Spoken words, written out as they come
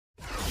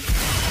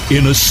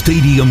in a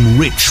stadium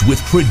rich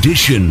with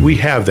tradition. We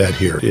have that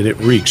here, and it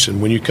reeks.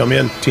 And when you come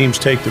in, teams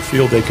take the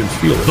field, they can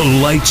feel it. The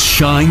lights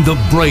shine the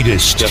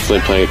brightest.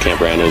 Definitely playing at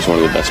Camp Randall is one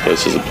of the best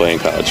places to play in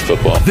college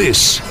football.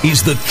 This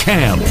is the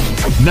Camp.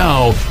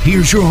 Now,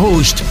 here's your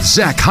host,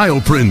 Zach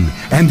Heilprin,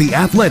 and the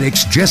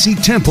Athletics' Jesse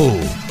Temple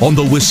on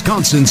the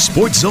Wisconsin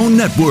Sports Zone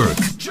Network.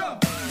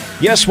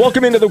 Yes,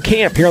 welcome into the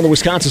Camp here on the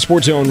Wisconsin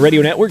Sports Zone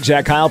Radio Network.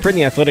 Zach Heilprin,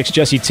 the Athletics'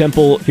 Jesse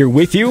Temple here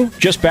with you.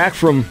 Just back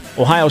from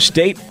Ohio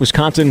State.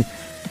 Wisconsin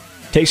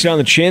takes it on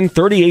the chin,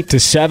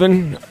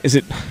 38-7. Is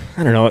it,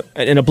 I don't know,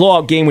 in a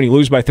blowout game when you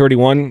lose by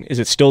 31, is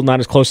it still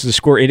not as close as the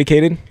score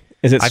indicated?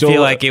 Is it still I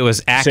feel like it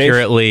was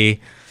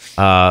accurately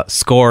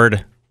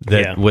scored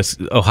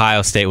that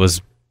Ohio State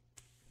was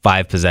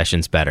 5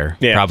 possessions better,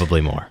 probably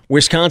more.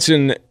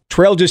 Wisconsin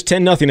trailed just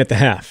 10-0 at the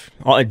half.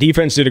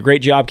 Defense did a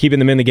great job keeping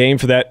them in the game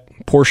for that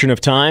portion of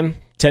time.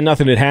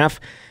 10-0 at half.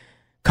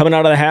 Coming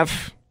out of the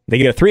half, they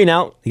get a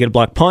 3-and-out, they get a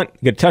blocked punt,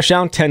 they get a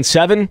touchdown,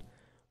 10-7.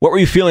 What were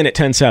you feeling at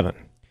 10-7?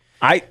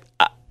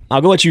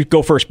 I'll let you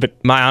go first, but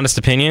my honest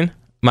opinion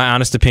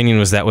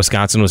was that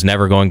Wisconsin was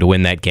never going to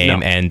win that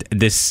game, and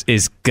this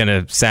is going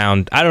to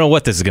sound, I don't know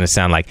what this is going to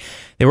sound like.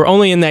 They were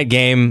only in that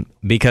game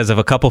because of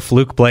a couple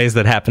fluke plays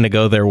that happened to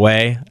go their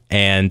way,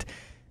 and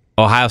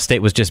Ohio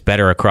State was just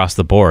better across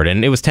the board.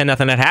 And it was 10-0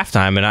 at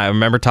halftime, and I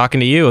remember talking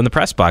to you in the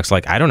press box,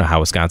 like, I don't know how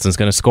Wisconsin's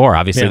going to score.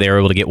 Obviously, they were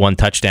able to get one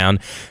touchdown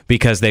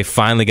because they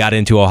finally got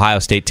into Ohio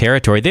State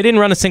territory. They didn't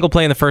run a single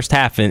play in the first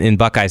half in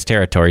Buckeyes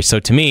territory. So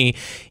to me,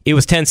 it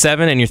was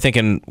 10-7, and you're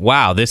thinking,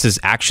 wow, this is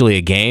actually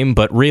a game.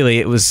 But really,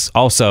 it was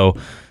also,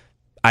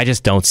 I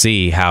just don't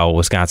see how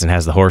Wisconsin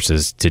has the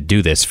horses to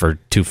do this for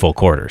 2 full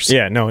quarters.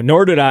 Yeah, no,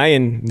 nor did I,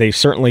 and they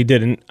certainly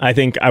didn't. I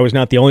think I was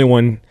not the only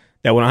one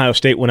that when Ohio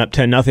State went up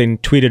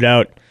 10-0, tweeted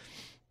out,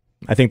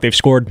 I think they've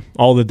scored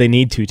all that they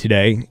need to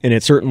today, and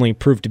it certainly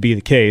proved to be the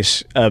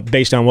case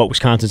based on what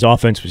Wisconsin's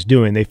offense was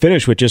doing. They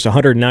finished with just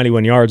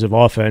 191 yards of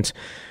offense,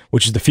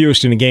 which is the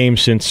fewest in a game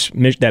since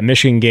that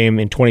Michigan game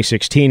in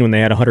 2016 when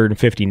they had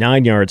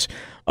 159 yards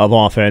of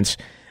offense.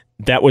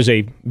 That was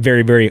a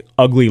very, very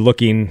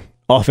ugly-looking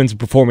offensive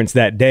performance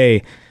that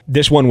day.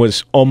 This one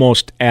was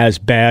almost as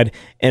bad,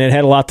 and it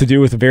had a lot to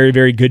do with a very,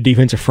 very good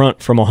defensive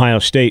front from Ohio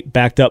State,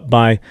 backed up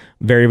by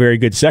very, very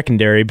good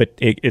secondary, but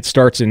it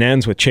starts and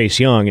ends with Chase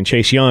Young, and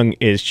Chase Young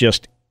is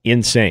just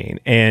insane.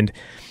 And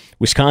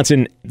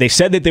Wisconsin, they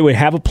said that they would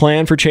have a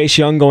plan for Chase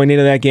Young going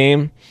into that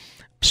game.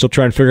 Still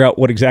trying to figure out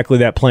what exactly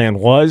that plan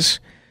was,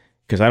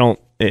 because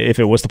if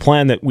it was the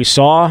plan that we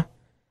saw,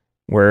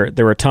 where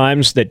there were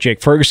times that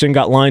Jake Ferguson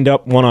got lined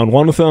up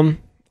one-on-one with him,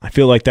 I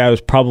feel like that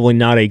was probably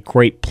not a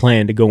great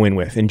plan to go in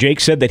with. And Jake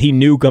said that he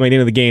knew coming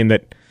into the game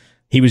that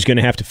he was going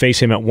to have to face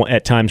him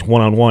at times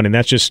one-on-one, and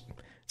that's just,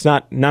 it's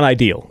not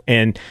ideal.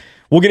 And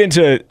we'll get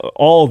into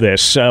all of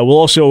this. We'll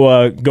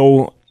also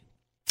go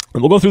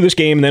through this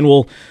game, and then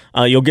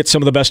you'll get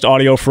some of the best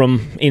audio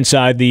from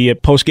inside the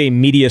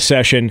post-game media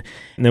session,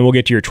 and then we'll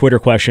get to your Twitter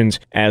questions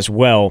as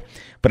well.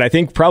 But I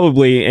think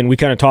probably, and we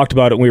kind of talked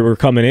about it when we were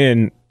coming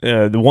in,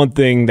 the one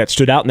thing that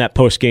stood out in that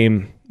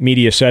post-game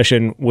media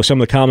session was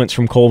some of the comments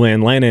from Cole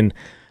Van Lanen,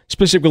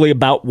 specifically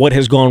about what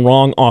has gone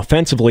wrong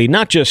offensively,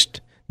 not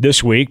just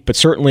this week, but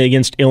certainly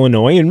against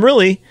Illinois, and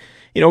really,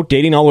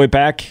 dating all the way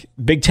back,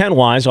 Big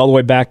Ten-wise, all the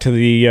way back to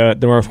the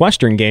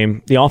Northwestern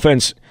game. The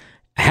offense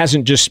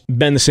hasn't just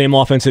been the same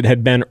offense it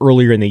had been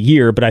earlier in the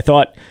year, but I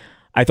thought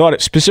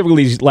it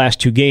specifically these last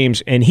 2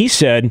 games, and he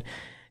said,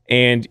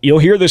 and you'll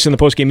hear this in the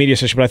post-game media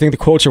session, but I think the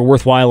quotes are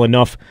worthwhile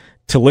enough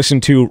to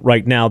listen to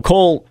right now.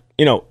 Cole,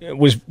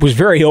 was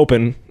very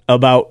open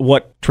about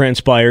what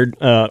transpired,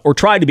 or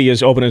tried to be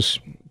as open as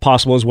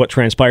possible as what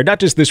transpired, not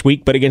just this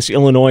week, but against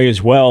Illinois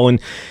as well. And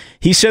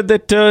he said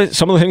that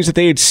some of the things that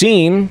they had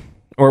seen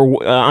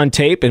or on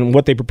tape and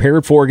what they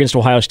prepared for against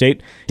Ohio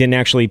State didn't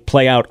actually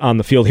play out on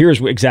the field. Here's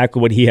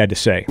exactly what he had to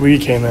say. We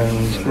came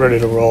in ready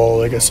to roll.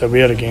 Like I said, we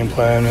had a game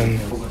plan, and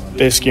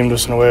they schemed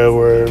us in a way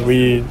where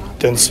we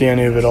didn't see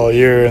any of it all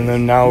year, and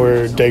then now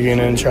we're digging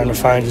in trying to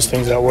find just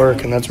things that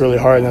work, and that's really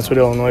hard, and that's what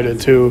Illinois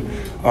did too.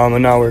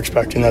 And now we're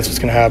expecting that's what's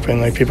going to happen.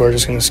 Like, people are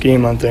just going to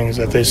scheme on things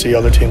that they see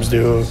other teams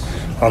do,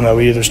 that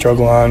we either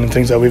struggle on, and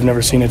things that we've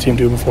never seen a team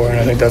do before, and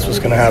I think that's what's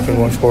going to happen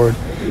going forward.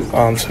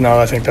 So now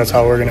I think that's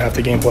how we're going to have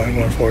to game plan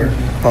going forward.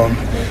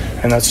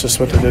 And that's just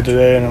what they did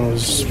today, and it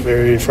was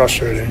very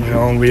frustrating.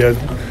 And we had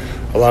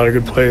a lot of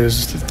good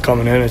plays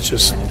coming in. It's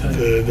just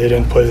they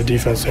didn't play the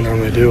defense they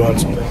normally do on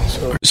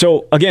something.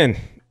 So again,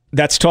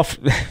 that's tough.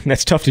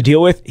 That's tough to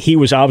deal with. He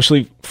was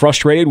obviously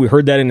frustrated. We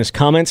heard that in his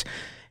comments.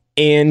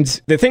 And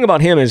the thing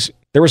about him is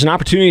there was an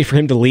opportunity for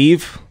him to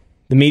leave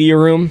the media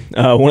room.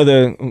 One of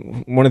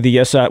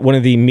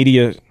the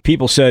media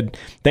people said,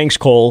 "Thanks,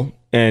 Cole."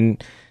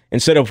 And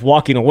instead of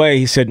walking away,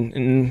 he said,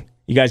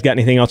 "You guys got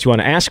anything else you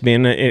want to ask me?"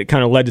 And it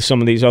kind of led to some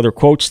of these other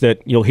quotes that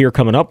you'll hear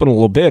coming up in a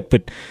little bit.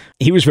 But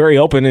he was very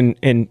open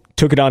and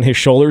took it on his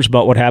shoulders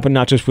about what happened,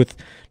 not just with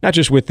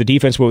the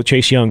defense, but with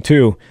Chase Young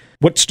too.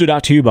 What stood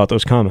out to you about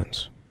those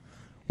comments?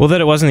 Well, that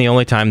it wasn't the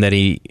only time that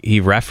he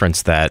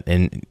referenced that,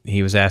 and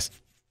he was asked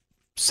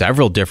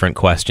several different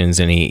questions,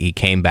 and he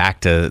came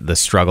back to the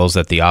struggles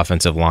that the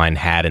offensive line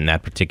had in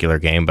that particular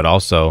game, but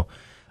also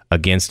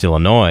against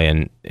Illinois.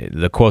 And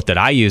the quote that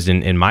I used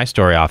in my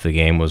story off the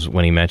game was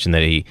when he mentioned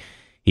that he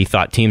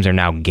thought teams are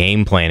now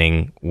game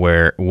planning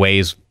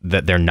ways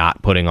that they're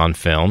not putting on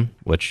film,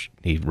 which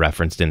he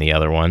referenced in the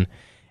other one.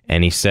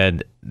 And he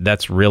said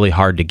that's really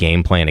hard to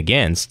game plan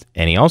against.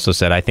 And he also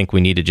said, I think we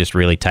need to just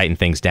really tighten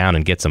things down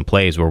and get some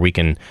plays where we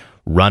can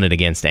run it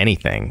against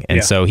anything.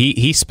 And so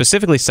he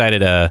specifically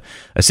cited a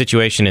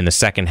situation in the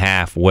second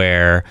half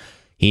where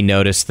he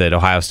noticed that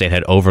Ohio State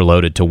had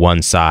overloaded to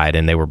one side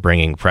and they were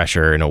bringing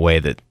pressure in a way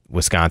that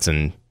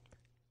Wisconsin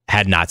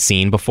had not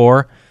seen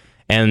before.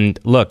 And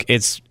look,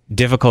 it's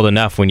difficult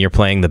enough when you're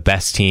playing the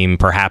best team,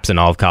 perhaps in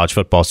all of college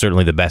football,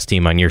 certainly the best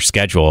team on your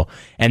schedule.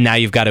 And now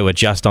you've got to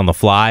adjust on the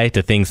fly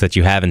to things that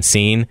you haven't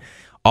seen.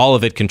 All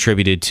of it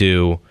contributed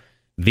to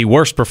the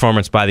worst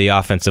performance by the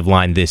offensive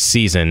line this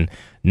season.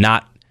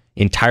 Not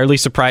entirely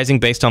surprising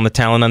based on the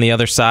talent on the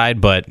other side,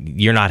 but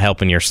you're not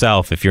helping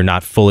yourself if you're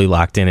not fully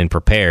locked in and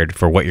prepared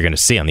for what you're going to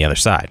see on the other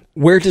side.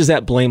 Where does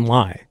that blame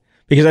lie?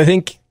 Because I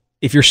think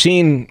if you're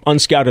seeing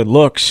unscouted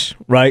looks,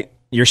 right,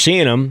 you're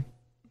seeing them,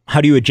 how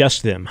do you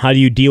adjust them? How do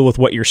you deal with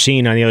what you're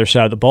seeing on the other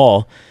side of the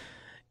ball?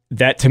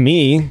 That, to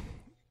me,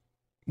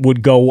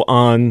 would go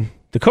on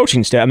the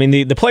coaching staff. I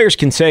mean, the players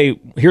can say,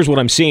 here's what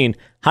I'm seeing.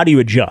 How do you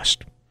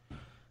adjust?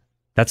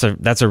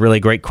 That's a really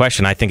great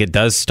question. I think it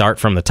does start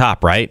from the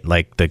top, right?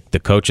 Like the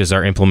coaches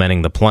are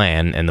implementing the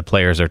plan and the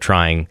players are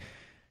trying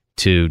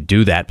to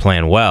do that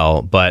plan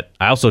well. But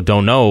I also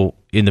don't know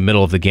in the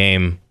middle of the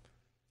game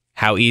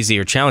how easy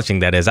or challenging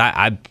that is.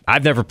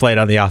 I've never played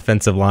on the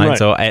offensive line,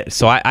 right.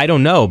 so I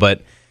don't know.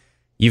 But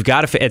you've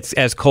got to,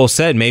 as Cole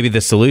said, maybe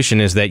the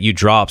solution is that you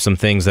draw up some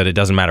things that it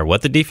doesn't matter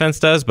what the defense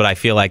does. But I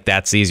feel like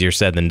that's easier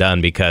said than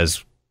done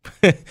because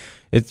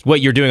it's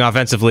what you're doing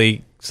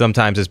offensively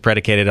sometimes is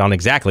predicated on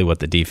exactly what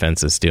the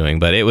defense is doing.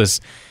 But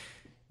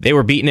they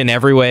were beaten in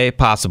every way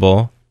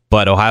possible,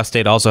 but Ohio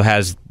State also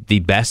has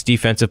the best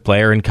defensive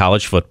player in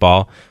college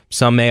football.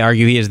 Some may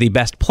argue he is the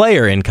best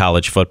player in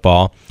college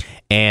football.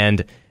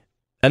 And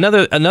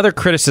another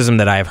criticism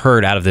that I've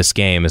heard out of this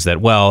game is that,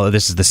 well,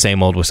 this is the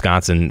same old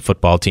Wisconsin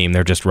football team.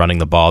 They're just running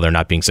the ball. They're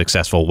not being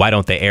successful. Why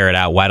don't they air it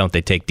out? Why don't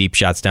they take deep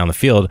shots down the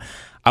field?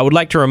 I would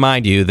like to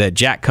remind you that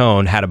Jack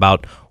Cohn had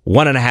about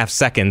 1.5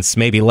 seconds,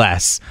 maybe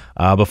less,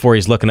 before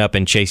he's looking up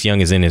and Chase Young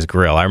is in his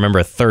grill. I remember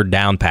a third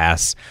down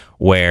pass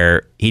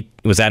where he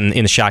was in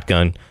the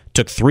shotgun,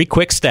 took 3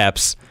 quick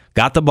steps,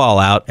 got the ball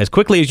out as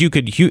quickly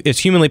as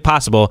humanly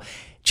possible.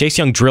 Chase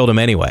Young drilled him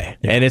anyway.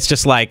 Yeah. And it's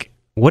just like,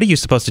 what are you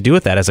supposed to do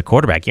with that as a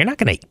quarterback? You're not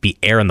going to be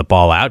airing the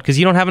ball out because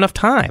you don't have enough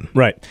time.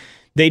 Right.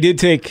 They did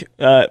take,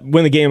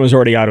 when the game was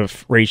already out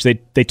of reach,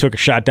 they took a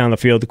shot down the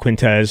field to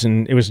Quintez,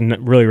 and it was a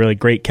really, really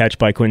great catch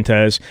by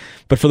Quintez.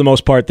 But for the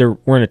most part, there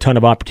weren't a ton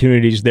of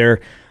opportunities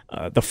there.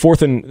 It was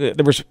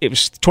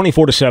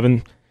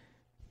 24-7.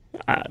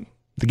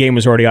 The game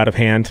was already out of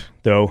hand,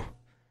 though.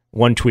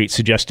 One tweet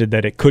suggested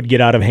that it could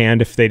get out of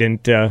hand if they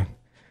didn't.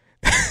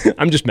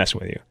 I'm just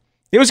messing with you.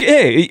 It was,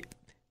 hey,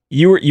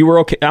 you were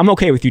okay. I'm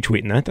okay with you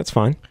tweeting that. That's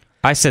fine.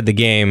 I said the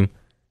game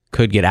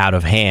could get out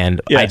of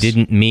hand. Yes. I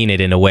didn't mean it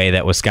in a way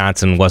that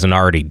Wisconsin wasn't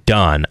already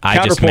done.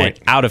 I just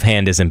meant out of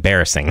hand is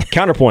embarrassing.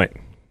 Counterpoint.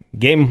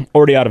 Game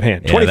already out of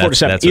hand. 24-7.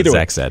 That's what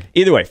Zach said.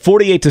 Either way, it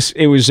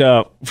was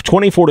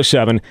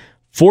 24-7.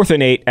 4th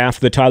and 8 after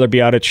the Tyler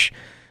Biadasz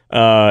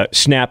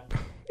snap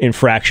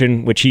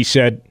infraction, which he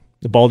said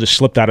the ball just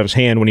slipped out of his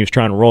hand when he was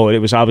trying to roll it. It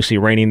was obviously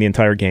raining the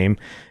entire game.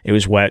 It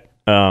was wet.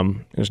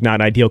 It was not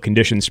ideal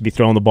conditions to be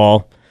throwing the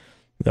ball,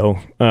 though.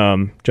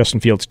 Justin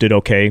Fields did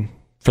okay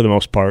for the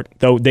most part,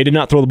 though they did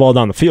not throw the ball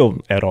down the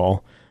field at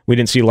all. We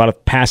didn't see a lot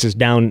of passes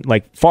down,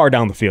 like far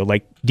down the field,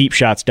 like deep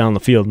shots down the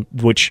field,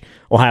 which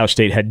Ohio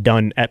State had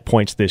done at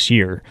points this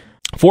year.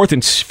 4th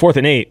and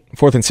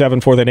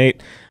 7, 4th and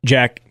 8.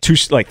 Jack,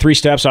 3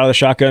 steps out of the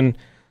shotgun,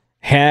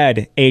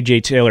 had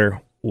A.J.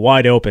 Taylor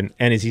wide open,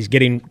 and as he's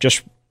getting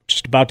just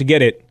about to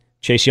get it,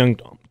 Chase Young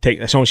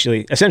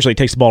essentially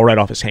takes the ball right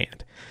off his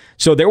hand.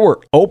 So there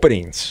were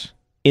openings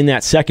in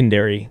that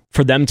secondary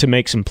for them to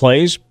make some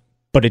plays,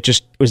 but it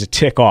was a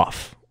tick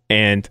off.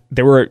 And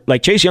there were,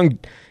 Chase Young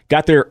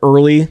got there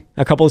early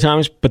a couple of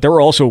times, but there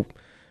were also,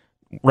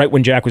 right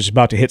when Jack was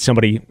about to hit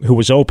somebody who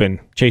was open,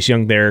 Chase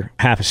Young there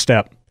half a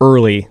step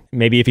early.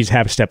 Maybe if he's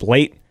half a step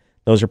late,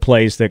 those are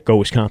plays that go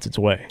Wisconsin's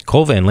way.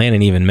 Cole Van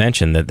Lanen even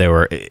mentioned that there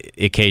were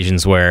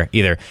occasions where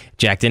either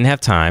Jack didn't have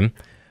time,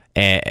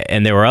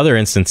 and there were other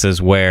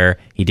instances where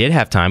he did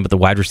have time, but the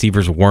wide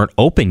receivers weren't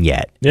open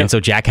yet. Yeah. And so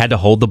Jack had to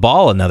hold the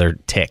ball another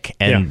tick.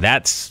 And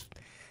that's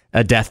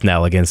a death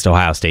knell against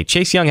Ohio State.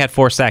 Chase Young had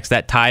 4 sacks.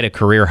 That tied a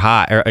career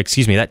high,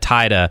 that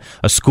tied a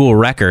school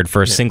record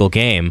for a single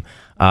game.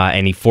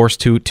 And he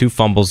forced two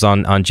fumbles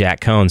on Jack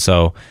Cohn.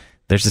 So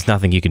there's just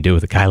nothing you can do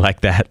with a guy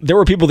like that. There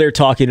were people there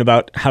talking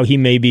about how he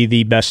may be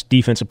the best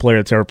defensive player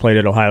that's ever played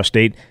at Ohio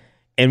State.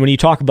 And when you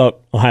talk about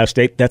Ohio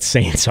State, that's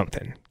saying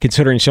something,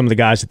 considering some of the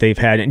guys that they've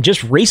had and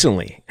just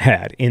recently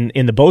had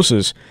in the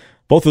Bosa's.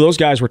 Both of those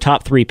guys were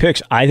top 3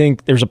 picks. I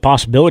think there's a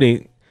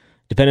possibility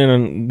depending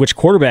on which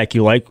quarterback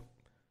you like,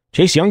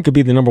 Chase Young could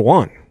be the number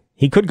one.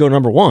 He could go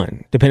number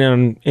one,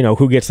 depending on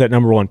who gets that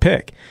number one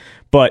pick.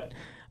 But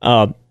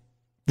the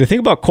thing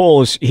about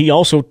Cole is he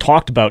also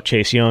talked about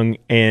Chase Young,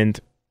 and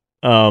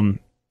the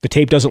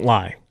tape doesn't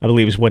lie, I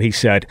believe is what he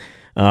said.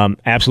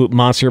 Absolute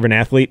monster of an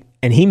athlete.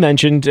 And he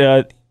mentioned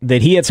that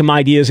he had some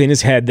ideas in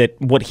his head that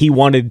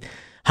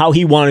how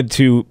he wanted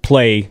to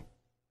play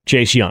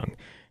Chase Young,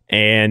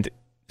 and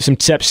some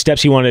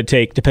steps he wanted to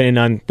take depending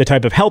on the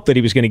type of help that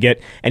he was going to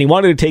get. And he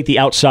wanted to take the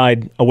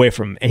outside away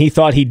from him. And he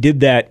thought he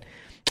did that,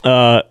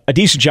 a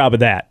decent job of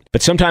that.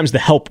 But sometimes the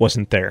help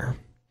wasn't there.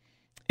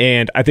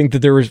 And I think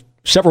that there was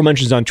several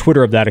mentions on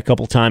Twitter of that a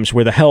couple times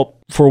where the help,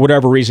 for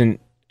whatever reason,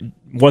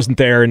 wasn't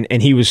there,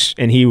 and he was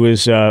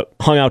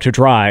hung out to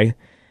dry.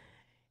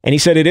 And he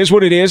said, "It is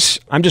what it is.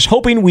 I'm just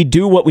hoping we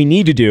do what we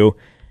need to do,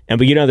 and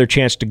we get another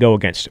chance to go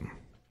against him."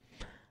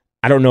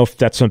 I don't know if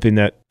that's something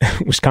that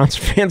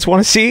Wisconsin fans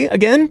want to see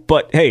again,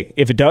 but hey,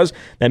 if it does,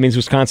 that means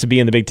Wisconsin be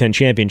in the Big Ten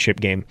championship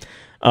game.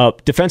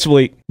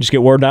 Defensively, just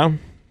get wore down.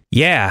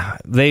 Yeah,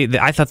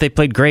 I thought they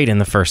played great in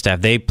the first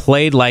half. They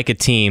played like a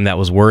team that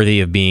was worthy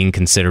of being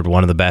considered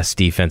one of the best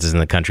defenses in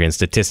the country. And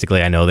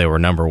statistically, I know they were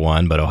number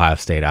one, but Ohio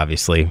State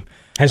obviously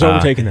has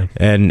overtaken them,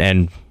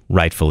 and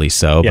rightfully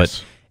so.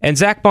 Yes. And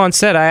Zach Bond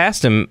said, I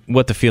asked him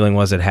what the feeling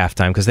was at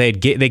halftime because they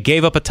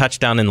gave up a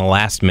touchdown in the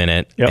last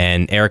minute,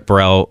 and Eric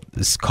Burrell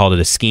called it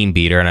a scheme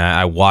beater, and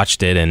I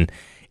watched it, and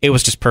it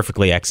was just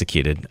perfectly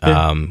executed.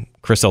 Yeah.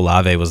 Chris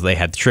Olave they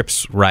had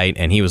trips right,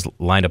 and he was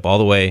lined up all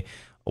the way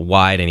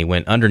wide, and he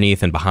went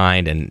underneath and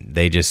behind, and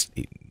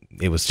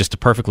it was just a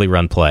perfectly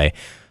run play.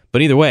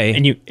 But either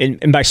way,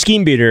 and by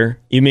scheme beater,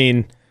 you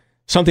mean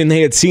something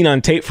they had seen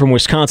on tape from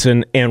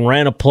Wisconsin and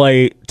ran a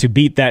play to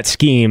beat that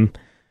scheme.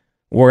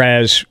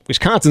 Whereas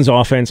Wisconsin's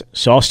offense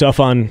saw stuff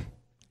on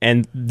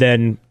and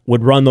then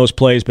would run those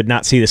plays but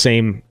not see the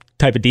same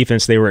type of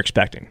defense they were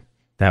expecting.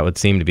 That would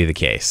seem to be the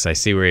case. I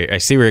see where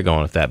you're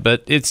going with that.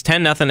 But it's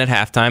 10-0 at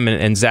halftime,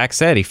 and Zach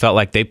said he felt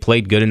like they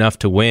played good enough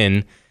to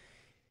win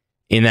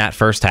in that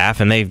first half,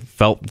 and they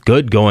felt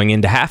good going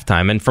into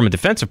halftime. And from a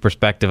defensive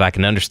perspective, I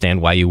can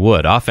understand why you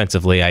would.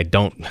 Offensively, I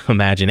don't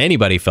imagine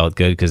anybody felt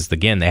good because,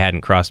 again, they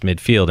hadn't crossed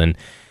midfield. And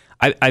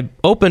I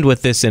opened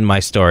with this in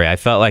my story. I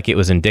felt like it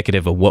was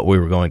indicative of what we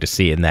were going to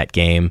see in that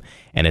game,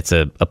 and it's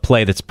a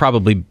play that's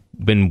probably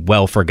been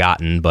well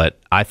forgotten, but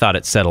I thought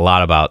it said a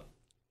lot about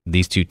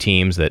these two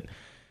teams, that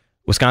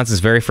Wisconsin's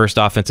very first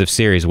offensive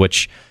series,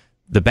 which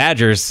the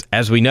Badgers,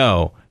 as we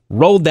know,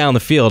 rolled down the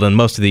field in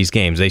most of these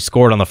games. They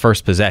scored on the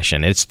first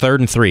possession. It's 3rd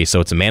and 3, so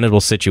it's a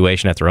manageable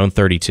situation at their own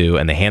 32,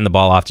 and they hand the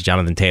ball off to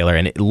Jonathan Taylor,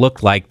 and it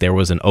looked like there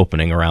was an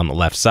opening around the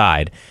left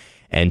side.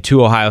 And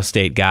two Ohio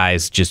State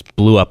guys just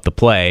blew up the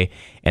play,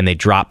 and they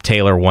dropped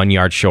Taylor 1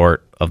 yard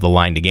short of the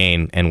line to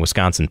gain, and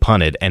Wisconsin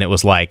punted. And it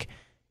was like,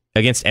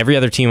 against every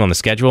other team on the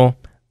schedule,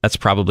 that's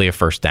probably a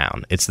first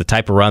down. It's the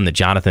type of run that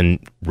Jonathan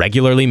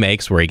regularly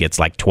makes where he gets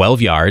like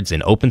 12 yards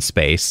in open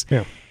space.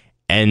 Yeah.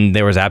 And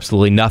there was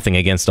absolutely nothing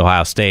against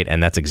Ohio State,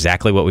 and that's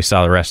exactly what we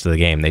saw the rest of the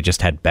game. They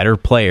just had better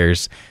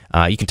players.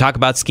 You can talk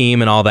about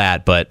scheme and all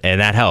that, and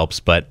that helps,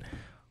 but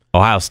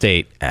Ohio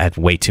State had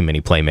way too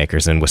many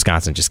playmakers, and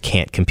Wisconsin just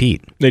can't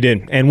compete. They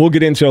did. And we'll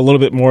get into a little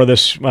bit more of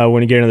this when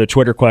we get into the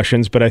Twitter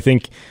questions, but I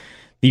think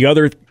the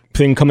other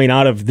thing coming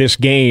out of this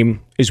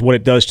game is what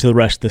it does to the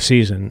rest of the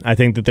season. I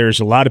think that there's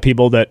a lot of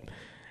people that,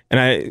 and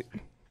I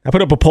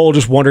put up a poll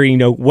just wondering,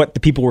 what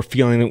the people were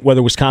feeling,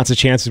 whether Wisconsin's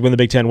chances to win the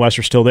Big Ten West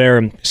are still there,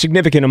 and a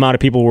significant amount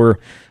of people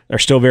are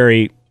still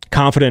very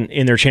confident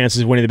in their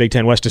chances of winning the Big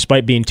Ten West,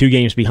 despite being 2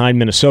 games behind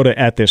Minnesota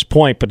at this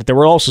point. But there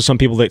were also some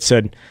people that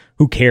said,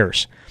 who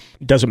cares?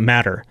 It doesn't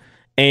matter.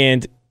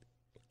 And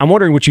I'm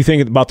wondering what you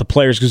think about the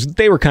players, because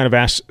they were kind of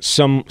asked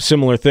some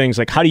similar things,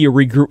 like how do you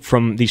regroup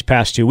from these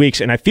past 2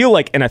 weeks? And I feel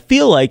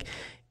like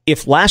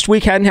if last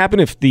week hadn't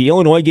happened, if the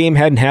Illinois game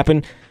hadn't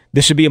happened,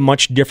 this would be a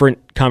much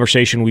different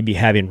conversation we'd be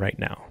having right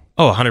now.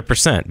 Oh,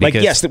 100%. Like,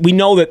 yes, we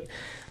know that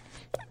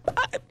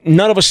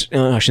none of us,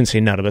 I shouldn't say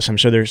none of us, I'm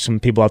sure there's some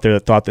people out there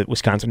that thought that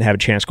Wisconsin would have a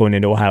chance going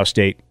into Ohio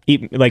State,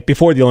 even, like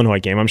before the Illinois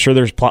game. I'm sure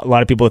there's a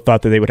lot of people that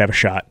thought that they would have a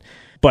shot.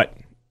 But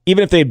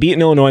even if they had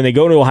beaten Illinois and they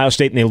go to Ohio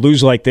State and they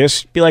lose like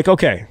this, be like,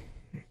 okay,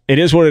 it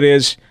is what it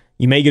is.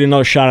 You may get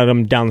another shot at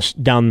them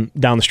down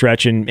the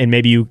stretch, and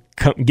maybe you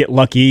get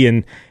lucky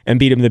and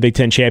beat them in the Big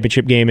Ten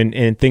championship game,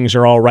 and things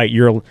are all right.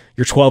 You're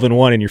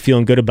 12-1 and you're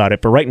feeling good about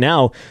it. But right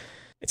now,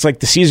 it's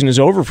like the season is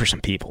over for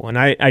some people, and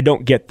I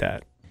don't get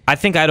that. I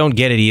think I don't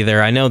get it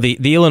either. I know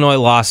the Illinois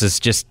loss is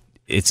just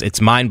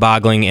it's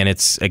mind-boggling, and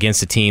it's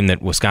against a team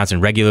that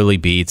Wisconsin regularly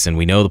beats, and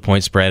we know the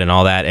point spread and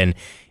all that, and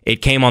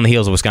it came on the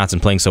heels of Wisconsin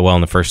playing so well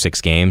in the first 6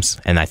 games,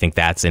 and I think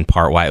that's in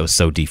part why it was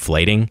so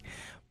deflating.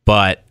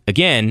 But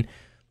again,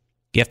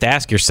 you have to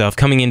ask yourself,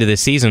 coming into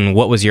this season,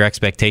 what was your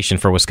expectation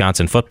for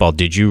Wisconsin football?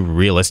 Did you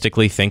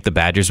realistically think the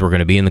Badgers were going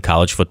to be in the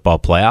college football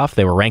playoff?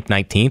 They were ranked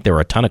 19th. There were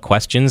a ton of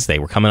questions. They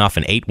were coming off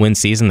an 8-win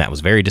season. That was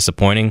very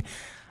disappointing.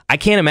 I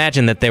can't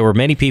imagine that there were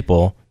many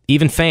people,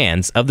 even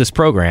fans of this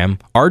program,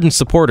 ardent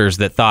supporters,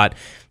 that thought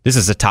this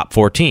is a top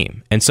 4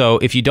 team. And so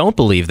if you don't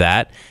believe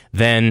that,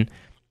 then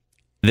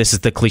this is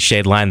the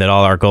cliched line that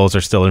all our goals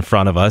are still in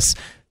front of us.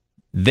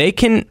 They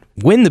can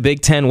win the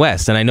Big Ten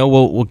West, and I know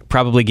we'll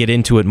probably get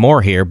into it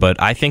more here,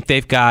 but I think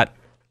they've got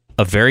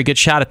a very good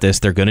shot at this.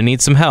 They're going to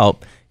need some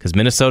help because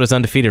Minnesota's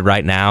undefeated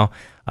right now,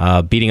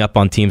 beating up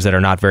on teams that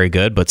are not very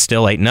good, but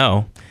still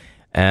 8-0.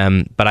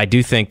 But I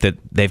do think that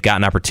they've got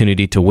an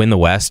opportunity to win the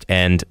West,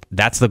 and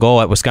that's the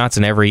goal at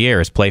Wisconsin every year,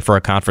 is play for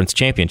a conference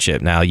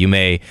championship. Now, you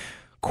may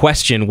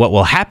question what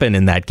will happen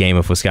in that game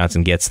if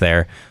Wisconsin gets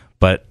there,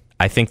 but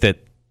I think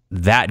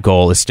that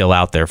goal is still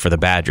out there for the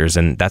Badgers,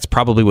 and that's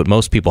probably what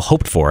most people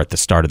hoped for at the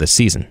start of the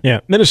season.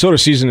 Yeah,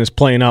 Minnesota's season is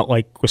playing out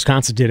like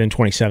Wisconsin did in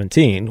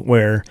 2017,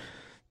 where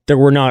there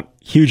were not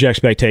huge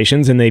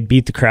expectations, and they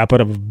beat the crap out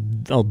of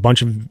a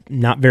bunch of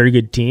not very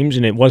good teams,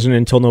 and it wasn't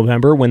until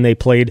November when they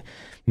played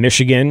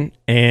Michigan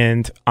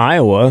and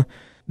Iowa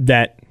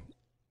that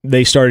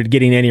they started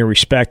getting any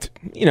respect,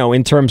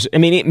 in terms,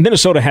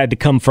 Minnesota had to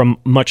come from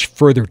much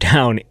further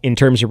down in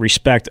terms of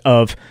respect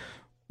of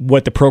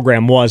what the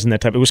program was in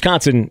that type.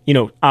 Wisconsin,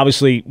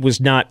 obviously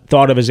was not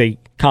thought of as a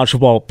college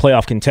football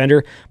playoff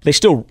contender, but they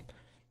still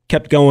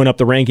kept going up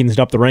the rankings and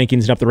up the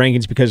rankings and up the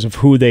rankings because of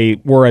who they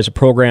were as a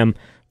program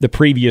the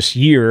previous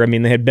year.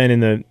 They had been in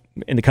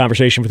the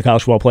conversation for the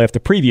college football playoff the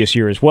previous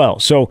year as well.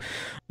 So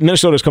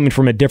Minnesota's coming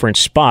from a different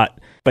spot,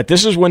 but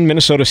this is when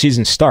Minnesota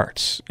season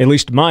starts, at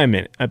least in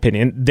my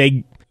opinion.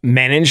 They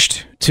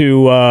managed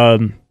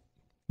to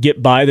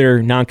get by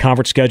their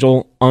non-conference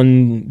schedule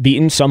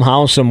unbeaten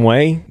somehow, some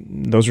way.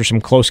 Those are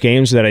some close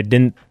games that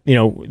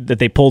that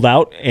they pulled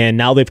out, and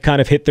now they've kind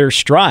of hit their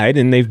stride,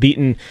 and they've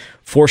beaten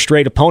 4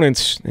 straight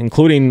opponents,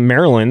 including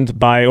Maryland,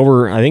 by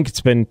over, I think it's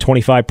been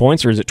 25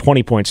 points, or is it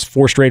 20 points?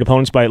 4 straight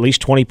opponents by at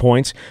least 20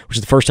 points, which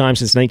is the first time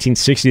since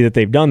 1960 that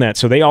they've done that.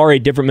 So they are a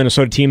different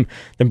Minnesota team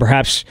than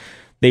perhaps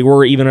they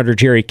were even under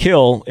Jerry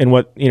Kill,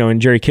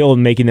 and Jerry Kill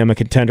making them a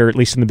contender, at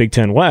least in the Big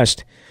Ten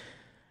West.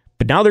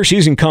 But now their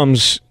season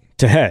comes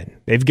to head.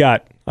 They've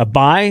got a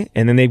bye,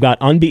 and then they've got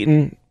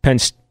unbeaten Penn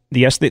State.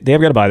 Yes, they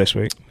have got a bye this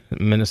week.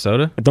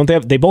 Minnesota? Don't they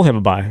have? They both have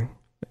a bye.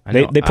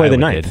 They play the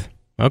 9th. Did.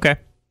 Okay.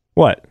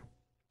 What?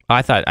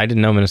 I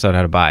didn't know Minnesota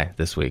had a bye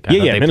this week. They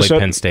played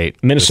Penn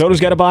State. Minnesota's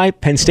got a bye.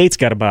 Penn State's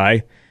got a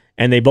bye,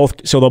 and they'll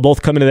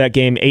both come into that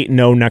game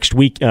 8-0 next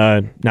week.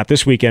 Not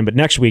this weekend, but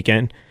next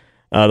weekend.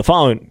 The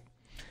following,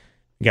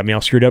 you got me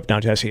all screwed up now,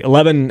 Jesse.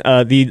 11,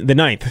 the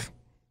 9th.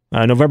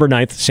 November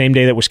 9th, same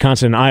day that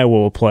Wisconsin and Iowa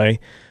will play.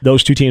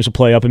 Those two teams will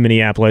play up in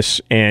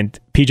Minneapolis, and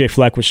PJ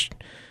Fleck was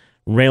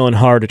railing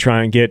hard to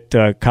try and get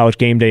College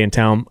Game Day in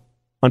town.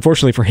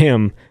 Unfortunately for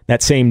him,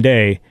 that same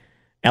day,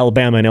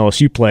 Alabama and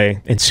LSU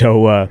play, and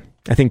so I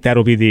think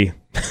that'll be the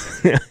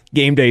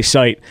game day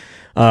site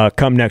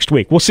come next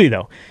week. We'll see,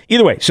 though.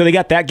 Either way, so they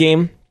got that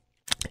game,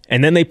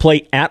 and then they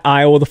play at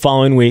Iowa the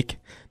following week.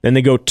 Then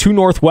they go to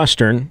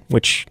Northwestern,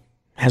 which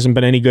hasn't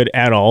been any good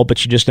at all,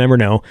 but you just never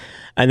know.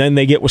 And then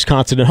they get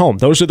Wisconsin at home.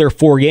 Those are their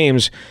 4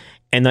 games,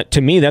 and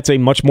to me, that's a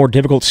much more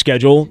difficult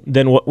schedule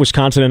than what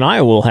Wisconsin and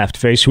Iowa will have to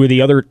face, who are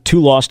the other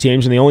 2 lost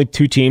teams and the only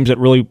 2 teams that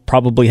really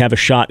probably have a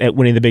shot at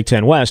winning the Big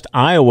Ten West.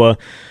 Iowa,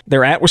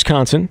 they're at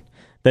Wisconsin,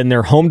 then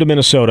they're home to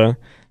Minnesota,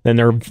 then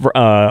they're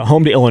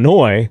home to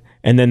Illinois,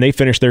 and then they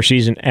finish their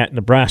season at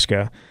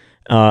Nebraska.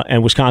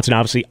 And Wisconsin,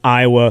 obviously,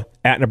 Iowa,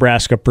 at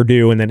Nebraska,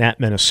 Purdue, and then at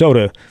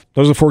Minnesota.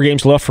 Those are the 4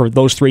 games left for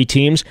those 3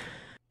 teams.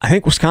 I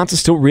think Wisconsin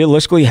still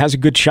realistically has a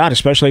good shot,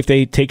 especially if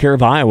they take care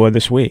of Iowa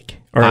this week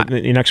or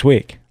next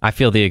week. I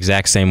feel the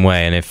exact same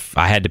way, and if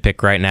I had to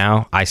pick right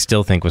now, I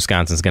still think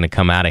Wisconsin's going to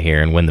come out of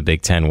here and win the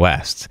Big Ten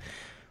West.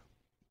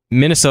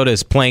 Minnesota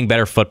is playing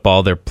better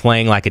football. They're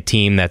playing like a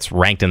team that's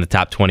ranked in the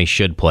top 20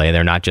 should play.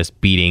 They're not just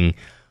beating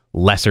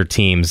lesser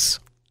teams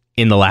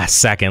in the last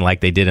second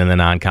like they did in the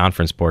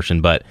non-conference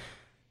portion, but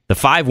the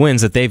 5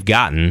 wins that they've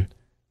gotten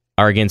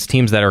are against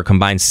teams that are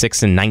combined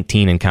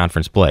 6-19 in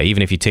conference play.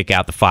 Even if you take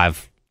out the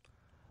 5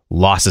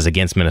 losses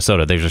against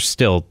Minnesota, there's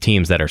still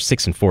teams that are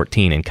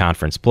 6-14 in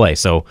conference play.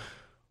 So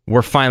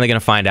we're finally going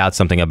to find out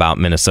something about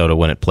Minnesota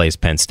when it plays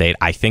Penn State.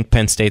 I think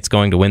Penn State's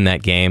going to win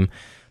that game.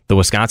 The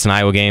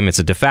Wisconsin-Iowa game, it's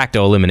a de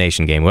facto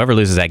elimination game. Whoever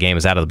loses that game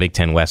is out of the Big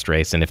Ten West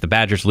race. And if the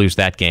Badgers lose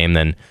that game,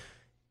 then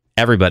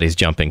everybody's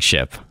jumping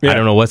ship. Yeah. I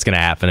don't know what's going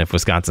to happen if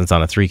Wisconsin's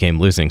on a 3-game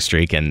losing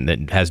streak and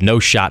it has no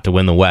shot to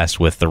win the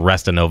West with the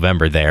rest of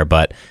November there.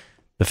 But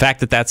the fact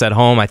that that's at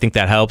home, I think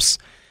that helps.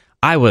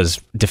 Iowa's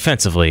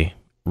defensively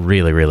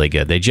really, really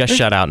good. They just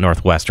shut out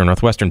Northwestern.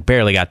 Northwestern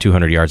barely got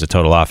 200 yards of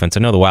total offense.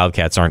 I know the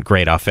Wildcats aren't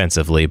great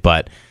offensively,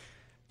 but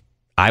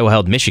Iowa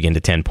held Michigan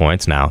to 10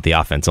 points. Now, the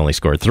offense only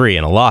scored 3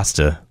 in a loss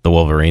to the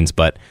Wolverines,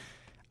 but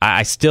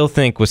I still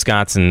think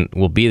Wisconsin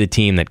will be the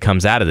team that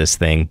comes out of this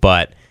thing,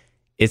 but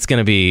it's going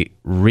to be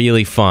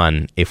really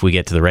fun if we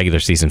get to the regular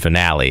season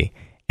finale,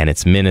 and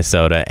it's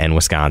Minnesota and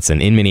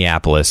Wisconsin in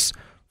Minneapolis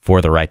for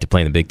the right to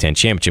play in the Big Ten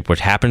Championship, which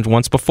happened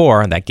once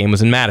before. That game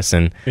was in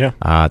Madison,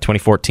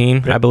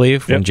 2014, I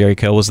believe, when Jerry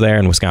Kill was there,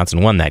 and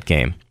Wisconsin won that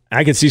game.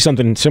 I could see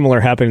something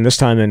similar happening this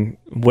time, and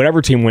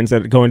whatever team wins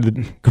that, going to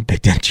the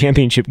Big Ten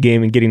Championship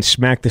game and getting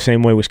smacked the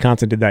same way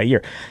Wisconsin did that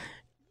year.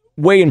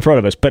 Way in front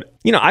of us. But,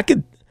 I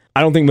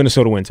don't think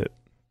Minnesota wins it.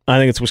 I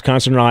think it's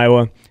Wisconsin and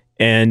Iowa,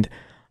 and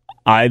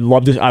I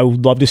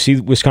would love to see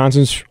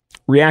Wisconsin's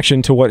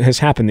reaction to what has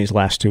happened these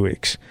last 2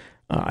 weeks.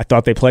 I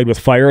thought they played with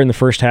fire in the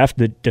first half,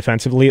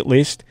 defensively at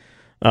least.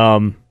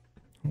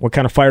 What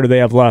kind of fire do they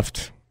have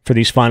left for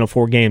these final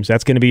 4 games?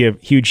 That's going to be a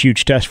huge,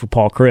 huge test for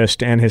Paul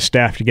Chryst and his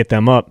staff to get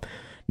them up,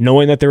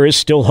 knowing that there is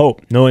still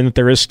hope, knowing that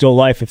there is still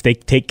life if they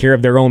take care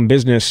of their own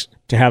business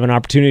to have an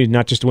opportunity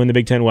not just to win the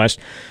Big Ten West,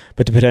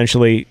 but to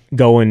potentially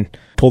go and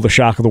pull the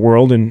shock of the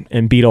world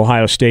and beat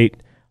Ohio State,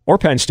 or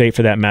Penn State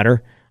for that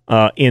matter,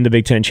 in the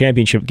Big Ten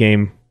championship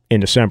game in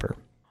December.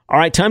 All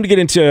right, time to get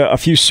into a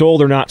few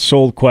sold or not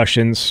sold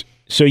questions.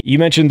 So you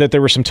mentioned that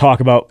there was some talk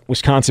about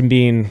Wisconsin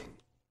being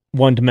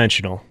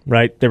one-dimensional,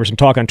 right? There was some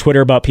talk on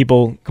Twitter about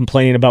people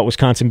complaining about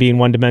Wisconsin being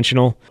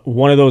one-dimensional.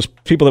 One of those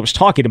people that was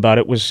talking about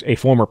it was a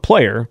former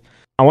player.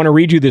 I want to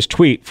read you this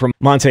tweet from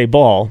Montee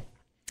Ball,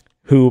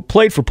 who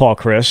played for Paul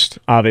Chryst,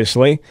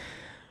 obviously.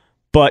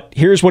 But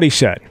here's what he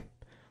said.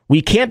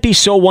 We can't be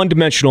so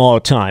one-dimensional all the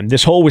time.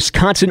 This whole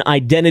Wisconsin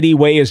identity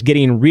way is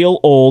getting real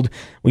old.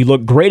 We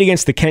look great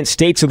against the Kent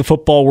States of the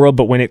football world,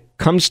 but when it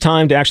comes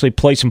time to actually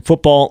play some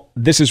football,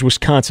 this is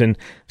Wisconsin.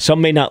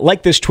 Some may not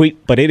like this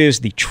tweet, but it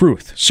is the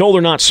truth. Sold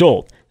or not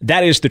sold,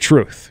 that is the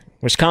truth.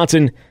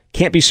 Wisconsin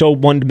can't be so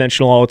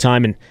one-dimensional all the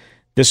time, and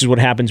this is what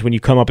happens when you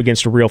come up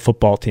against a real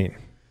football team.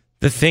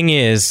 The thing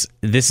is,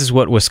 this is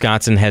what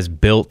Wisconsin has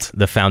built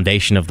the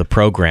foundation of the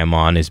program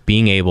on, is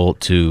being able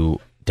to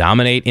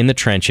dominate in the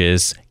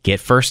trenches, get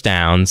first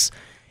downs,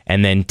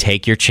 and then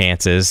take your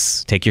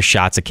chances, take your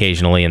shots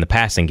occasionally in the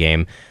passing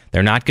game.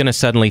 They're not going to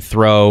suddenly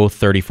throw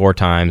 34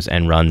 times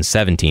and run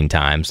 17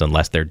 times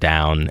unless they're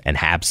down and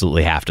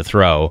absolutely have to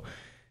throw.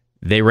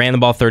 They ran the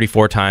ball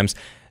 34 times.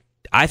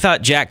 I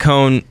thought Jack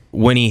Cohn,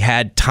 when he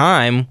had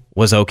time,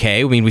 was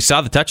okay. I mean, we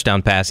saw the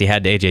touchdown pass he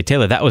had to A.J.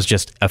 Taylor. That was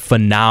just a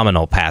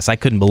phenomenal pass. I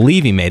couldn't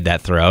believe he made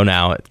that throw.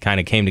 Now it kind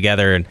of came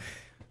together, and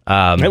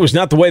it was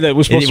not the way that it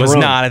was supposed to run. It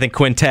was not. I think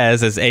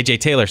Quintez, as A.J.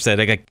 Taylor said,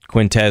 I think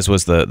Quintez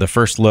was the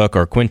first look,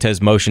 or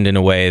Quintez motioned in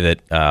a way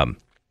that I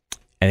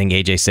think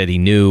A.J. said he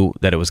knew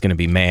that it was going to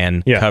be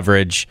man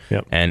coverage.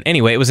 Yep. And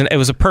anyway, it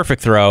was a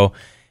perfect throw.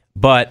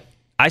 But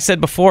I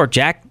said before,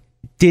 Jack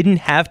didn't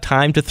have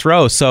time to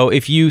throw. So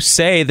if you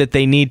say that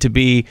they need to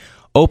be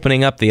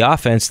opening up the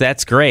offense,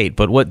 that's great.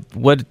 But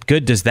what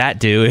good does that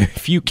do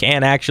if you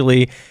can't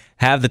actually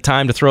have the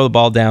time to throw the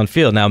ball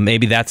downfield? Now,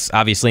 maybe that's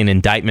obviously an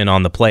indictment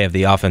on the play of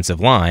the offensive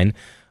line.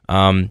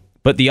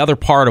 But the other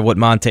part of what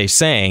Monte's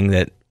saying,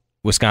 that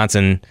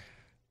Wisconsin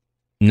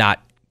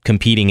not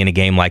competing in a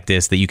game like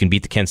this, that you can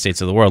beat the Kent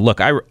States of the world.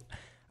 Look, I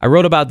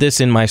wrote about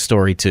this in my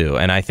story too,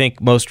 and I think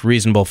most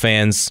reasonable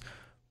fans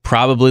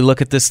probably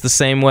look at this the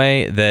same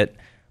way, that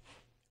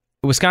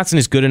Wisconsin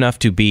is good enough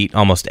to beat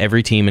almost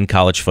every team in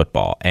college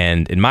football,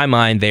 and in my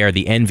mind, they are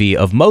the envy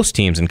of most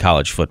teams in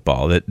college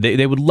football. That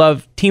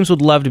teams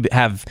would love to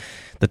have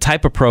the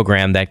type of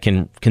program that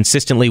can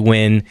consistently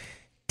win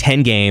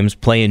 10 games,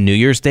 play in New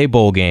Year's Day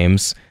bowl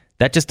games.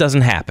 That just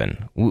doesn't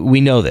happen. We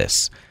know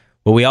this,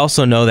 but we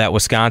also know that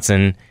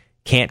Wisconsin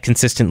can't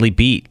consistently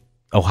beat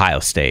Ohio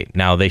State.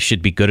 Now, they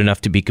should be good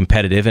enough to be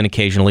competitive and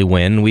occasionally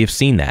win. We have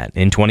seen that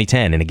in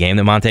 2010 in a game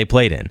that Monte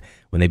played in,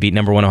 when they beat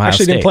number 1 Ohio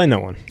State. Actually didn't play in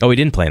that one. Oh, he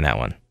didn't play in that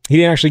one. He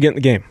didn't actually get in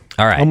the game.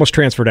 All right. Almost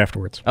transferred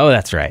afterwards. Oh,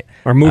 that's right.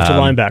 Or moved to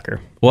linebacker.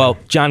 Well,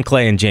 John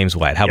Clay and James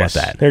White. How about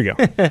that? There you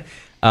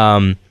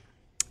go.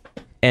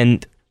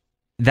 And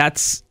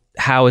that's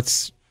how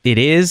it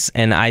is,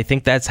 and I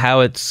think that's how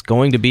it's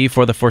going to be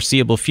for the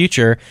foreseeable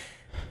future.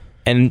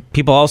 And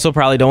people also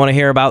probably don't want to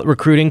hear about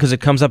recruiting because it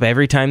comes up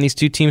every time these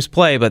two teams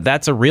play, but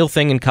that's a real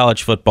thing in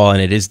college football,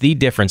 and it is the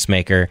difference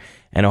maker.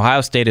 And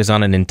Ohio State is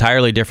on an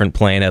entirely different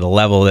plane at a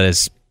level that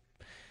is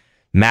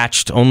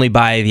matched only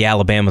by the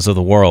Alabamas of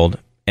the world.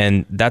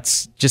 And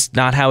that's just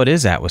not how it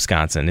is at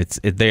Wisconsin.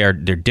 They're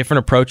different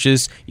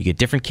approaches. You get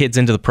different kids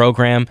into the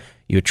program.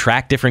 You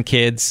attract different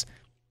kids.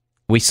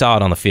 We saw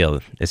it on the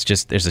field. It's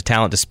just there's a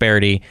talent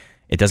disparity.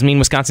 It doesn't mean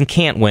Wisconsin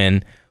can't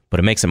win,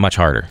 but it makes it much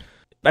harder.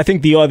 I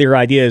think the other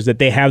idea is that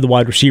they have the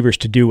wide receivers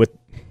to do what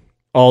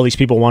all these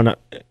people want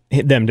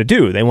them to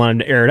do. They want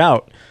them to air it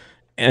out.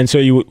 And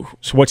so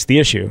what's the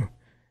issue?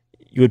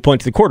 You would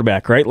point to the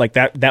quarterback, right? Like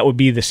that would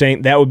be the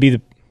same. That would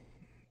be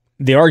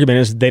the argument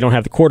is they don't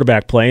have the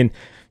quarterback play. And,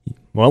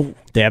 well,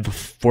 they have a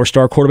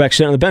 4-star quarterback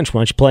sitting on the bench. Why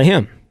don't you play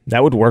him?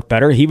 That would work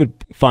better. He would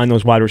find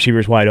those wide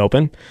receivers wide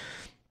open.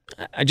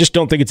 I just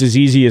don't think it's as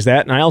easy as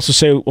that. And I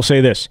also will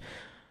say this.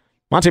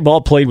 Montee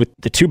Ball played with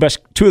the two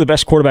of the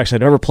best quarterbacks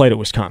that ever played at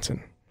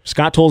Wisconsin.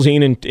 Scott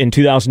Tolzien in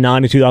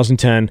 2009 and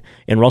 2010,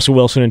 and Russell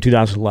Wilson in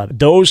 2011.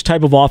 Those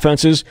type of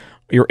offenses,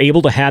 you're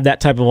able to have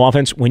that type of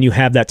offense when you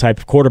have that type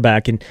of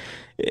quarterback. And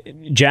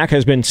Jack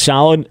has been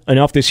solid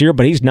enough this year,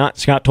 but he's not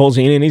Scott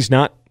Tolzien and he's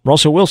not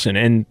Russell Wilson.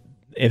 And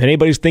if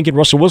anybody's thinking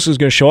Russell Wilson is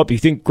going to show up, you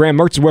think Graham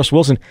Mertz is Russell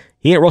Wilson,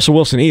 he ain't Russell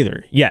Wilson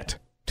either yet,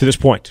 to this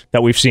point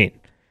that we've seen.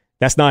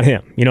 That's not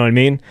him. You know what I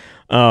mean?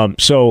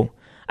 So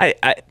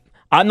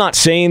I'm not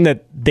saying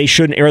that they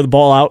shouldn't air the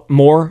ball out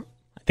more.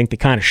 I think they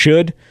kind of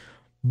should.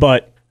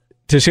 But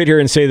to sit here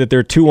and say that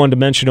they're too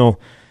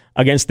one-dimensional,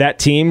 against that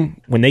team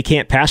when they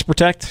can't pass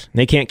protect,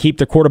 they can't keep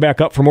their quarterback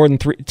up for more than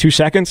 2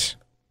 seconds,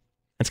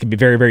 that's going to be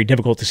very, very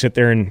difficult to sit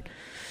there and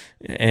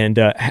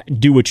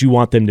do what you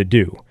want them to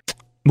do.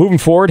 Moving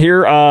forward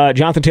here,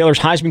 Jonathan Taylor's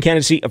Heisman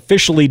candidacy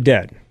officially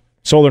dead.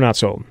 Sold or not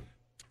sold?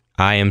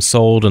 I am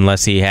sold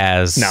unless he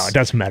has no, it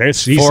doesn't matter.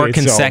 It's 4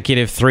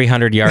 consecutive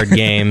 300-yard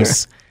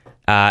games.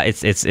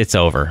 It's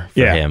over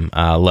for him.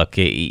 Look,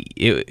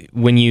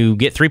 when you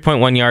get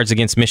 3.1 yards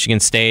against Michigan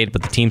State,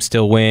 but the team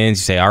still wins,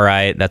 you say, all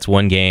right, that's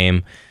one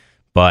game.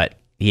 But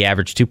he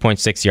averaged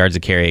 2.6 yards a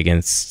carry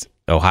against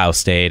Ohio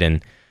State,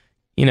 and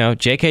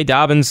J.K.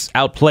 Dobbins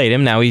outplayed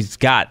him. Now he's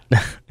got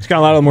a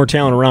lot of more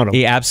talent around him.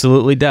 He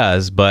absolutely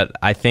does, but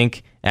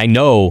I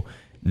know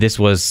this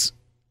was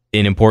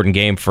an important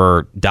game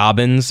for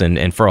Dobbins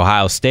and for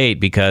Ohio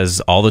State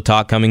because all the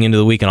talk coming into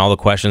the week and all the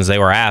questions they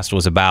were asked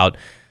was about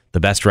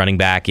the best running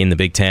back in the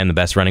Big Ten, the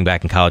best running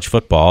back in college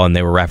football, and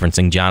they were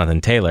referencing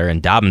Jonathan Taylor,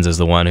 and Dobbins is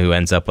the one who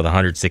ends up with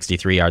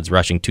 163 yards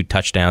rushing, 2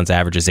 touchdowns,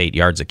 averages 8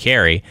 yards a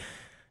carry.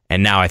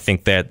 And now I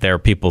think that there are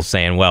people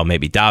saying, well,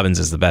 maybe Dobbins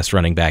is the best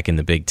running back in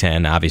the Big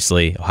Ten.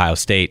 Obviously, Ohio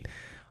State,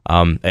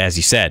 as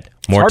you said,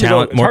 more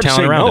talent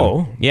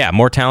around him. Yeah,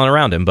 more talent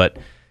around him. But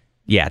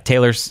yeah,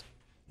 Taylor's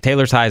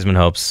Heisman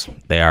hopes,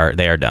 they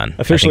are done.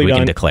 Officially we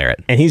done. Can declare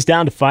it. And he's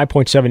down to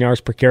 5.7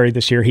 yards per carry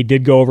this year. He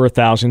did go over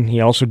 1,000. He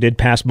also did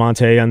pass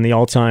Monte on the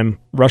all-time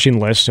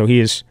rushing list, so he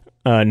is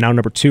now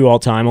number 2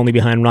 all-time, only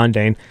behind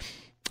Rondane.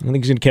 I think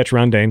he's going to catch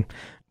Rondane.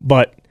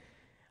 But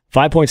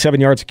 5.7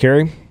 yards a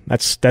carry,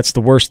 that's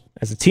the worst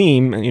as a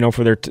team,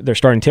 for their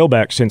starting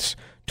tailback since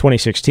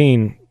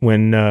 2016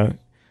 when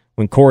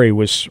Corey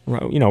was,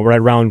 right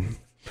around.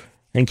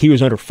 I think he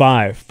was under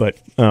 5, but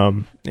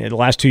in the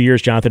last 2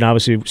 years, Jonathan,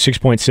 obviously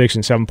 6.6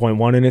 and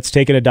 7.1, and it's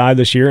taken a dive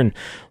this year, and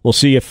we'll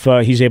see if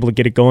he's able to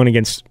get it going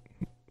against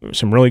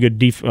some really good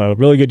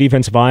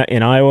defense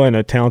in Iowa and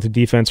a talented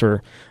defense,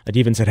 or a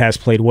defense that has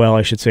played well,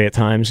 I should say, at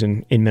times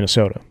in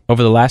Minnesota.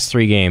 Over the last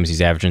 3 games, he's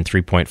averaging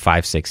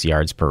 3.56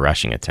 yards per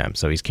rushing attempt,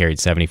 so he's carried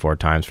 74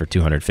 times for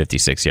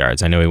 256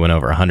 yards. I know he went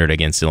over 100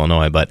 against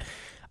Illinois, but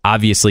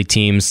obviously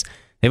teams,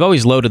 they've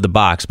always loaded the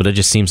box, but it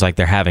just seems like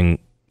they're having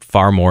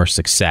far more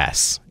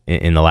success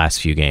in the last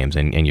few games,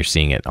 and you're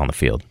seeing it on the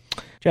field.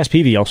 Jas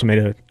Peavy also made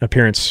an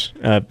appearance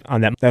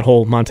on that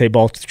whole Monte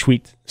Ball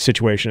tweet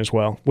situation as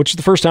well, which is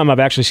the first time I've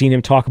actually seen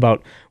him talk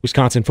about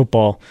Wisconsin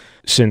football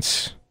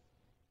since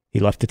he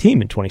left the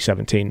team in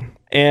 2017.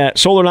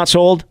 Sold or not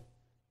sold,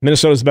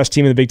 Minnesota's the best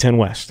team in the Big Ten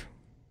West.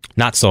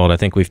 Not sold. I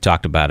think we've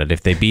talked about it.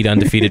 If they beat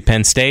undefeated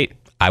Penn State,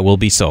 I will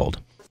be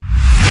sold.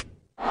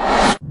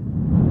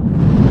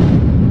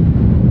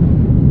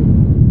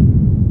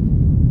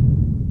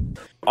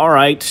 All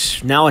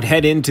right, now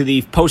head into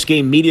the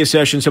post-game media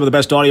session. Some of the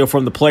best audio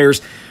from the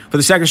players. For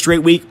the second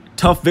straight week,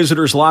 tough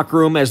visitors' locker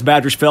room as the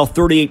Badgers fell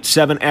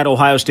 38-7 at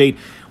Ohio State.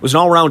 It was an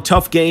all-around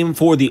tough game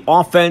for the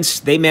offense.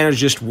 They managed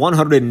just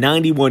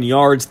 191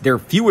 yards, their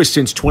fewest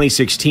since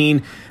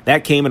 2016.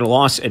 That came in a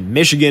loss at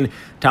Michigan.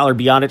 Tyler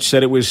Biadasz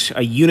said it was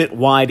a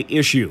unit-wide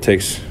issue. It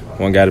takes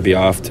one guy to be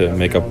off to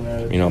make up,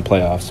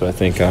 playoffs. So I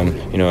think,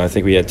 I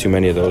think we had too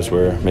many of those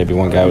where maybe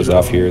one guy was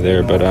off here or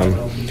there. But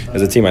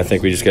as a team, I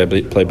think we just got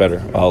to play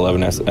better. All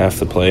 11 have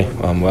to play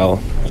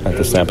well at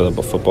the snap of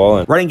the football.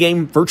 And running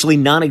game virtually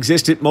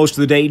non-existent most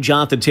of the day.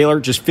 Jonathan Taylor,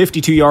 just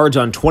 52 yards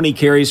on 20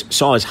 carries,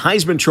 saw his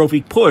Heisman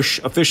Trophy push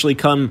officially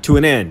come to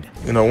an end.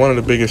 One of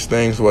the biggest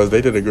things was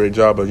they did a great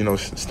job of,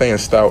 staying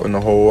stout in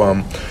the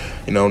whole,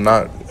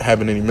 not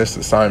having any missed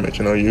assignments.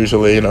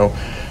 Usually,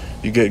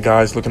 you get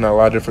guys looking at a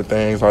lot of different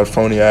things, a lot of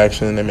phony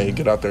action. They may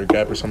get out their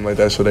gap or something like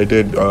that. So they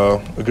did a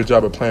good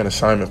job of playing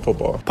assignment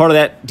football. Part of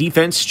that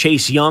defense,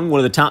 Chase Young, one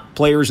of the top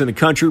players in the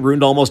country,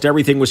 ruined almost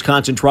everything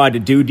Wisconsin tried to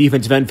do.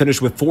 Defensive end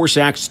finished with 4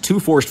 sacks,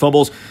 2 forced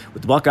fumbles,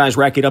 with the Buckeyes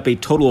racking up a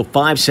total of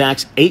 5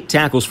 sacks, 8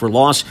 tackles for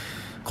loss.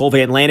 Cole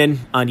Van Lanen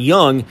on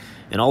Young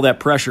and all that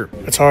pressure.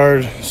 It's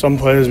hard. Some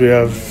plays we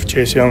have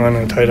Chase Young on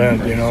a tight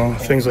end,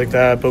 things like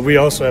that. But we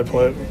also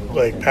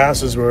have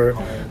passes where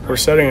we're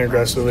setting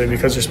aggressively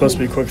because they're supposed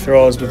to be quick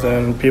throws, but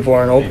then people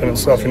aren't open and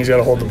stuff, and he's got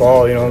to hold the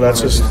ball.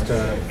 That's just,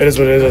 it is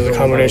what it is. It's a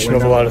combination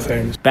of a lot of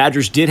things.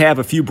 Badgers did have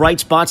a few bright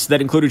spots that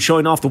included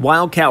showing off the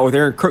Wildcat with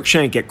Aaron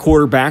Cruikshank at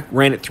quarterback,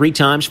 ran it 3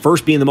 times,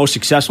 first being the most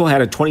successful,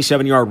 had a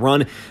 27-yard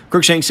run.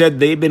 Cruikshank said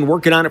they've been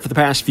working on it for the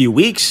past few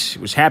weeks. He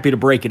was happy to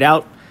break it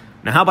out.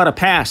 Now, how about a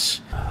pass?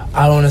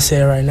 I don't want to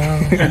say it right now,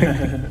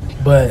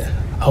 but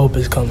I hope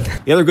it's coming.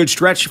 The other good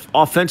stretch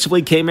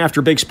offensively came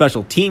after big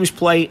special teams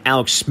play.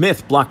 Alex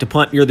Smith blocked a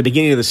punt near the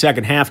beginning of the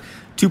second half.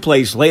 2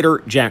 plays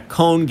later, Jack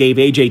Cohn gave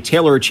A.J.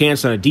 Taylor a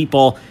chance on a deep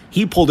ball.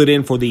 He pulled it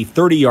in for the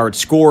 30-yard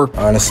score.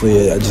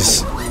 Honestly,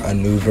 I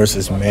knew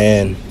versus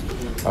man,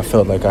 I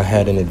felt like I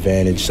had an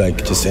advantage,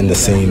 just in the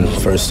seam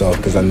first off,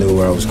 because I knew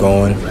where I was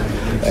going.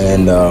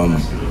 And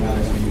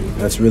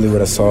that's really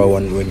what I saw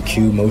when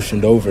Q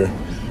motioned over.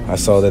 I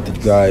saw that the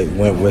guy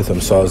went with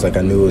him, so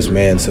I knew it was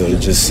man. So it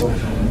just,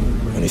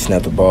 when he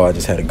snapped the ball, I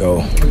just had to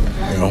go.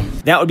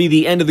 That would be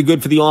the end of the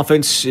good for the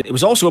offense. It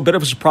was also a bit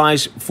of a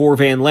surprise for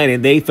Van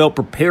Lanen. They felt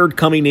prepared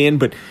coming in,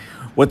 but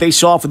what they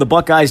saw for the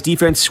Buckeyes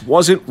defense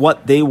wasn't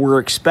what they were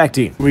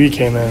expecting. We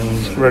came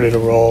in ready to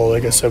roll.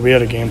 Like I said, we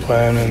had a game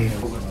plan, and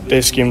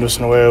they schemed us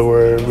in a way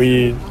where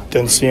we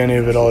didn't see any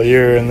of it all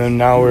year, and then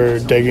now we're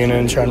digging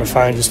in, trying to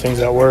find just things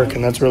that work,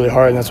 and that's really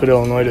hard, and that's what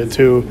Illinois did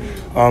too.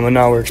 And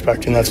now we're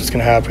expecting that's what's going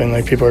to happen.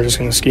 Like, people are just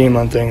going to scheme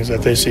on things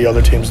that they see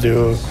other teams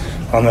do,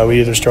 that we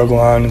either struggle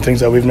on, and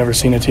things that we've never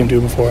seen a team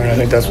do before, and I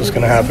think that's what's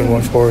going to happen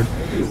going forward.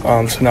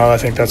 So now I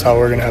think that's how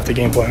we're going to have to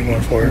game plan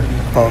going forward.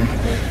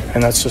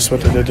 And that's just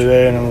what they did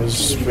today, and it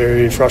was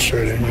very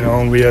frustrating,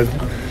 and we had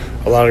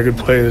a lot of good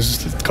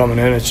plays coming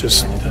in. It's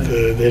just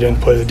they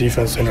didn't play the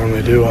defense they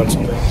normally do on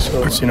some things.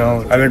 So it's,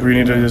 I think we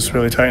need to just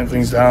really tighten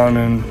things down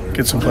and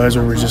get some plays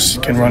where we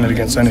just can run it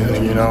against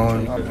anything, and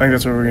I think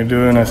that's what we're going to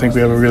do, and I think we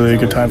have a really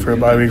good time for a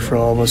bye week for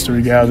all of us to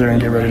regather and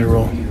get ready to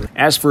roll.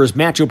 As for his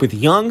matchup with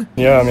Young,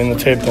 yeah, the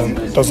tape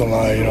doesn't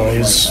lie.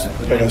 He's,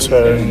 like I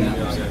said,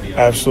 an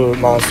absolute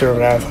monster of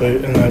an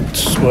athlete, and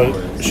that's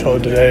what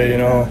showed today,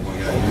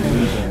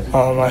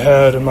 I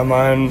had in my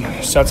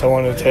mind sets I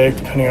wanted to take,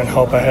 depending on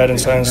help I had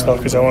inside and stuff,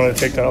 because I wanted to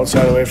take that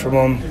outside away from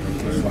him.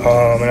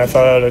 And I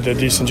thought I did a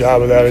decent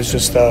job of that. It's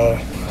just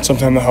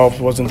sometimes the help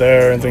wasn't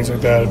there and things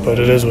like that, but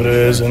it is what it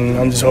is, and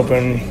I'm just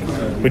hoping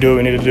we do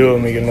what we need to do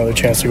and we get another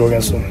chance to go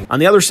against them. On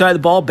the other side of the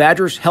ball,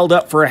 Badgers held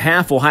up for a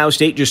half. Ohio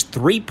State just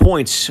 3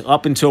 points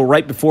up until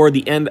right before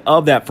the end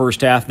of that first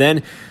half.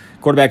 Then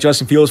quarterback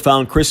Justin Fields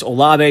found Chris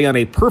Olave on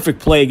a perfect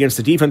play against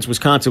the defense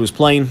Wisconsin was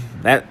playing.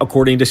 That,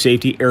 according to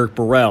safety Eric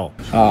Burrell.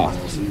 Oh,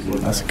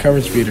 that's a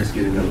coverage beater.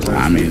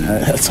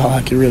 That's all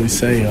I can really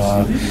say.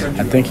 I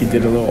think he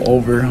did a little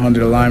over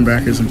under the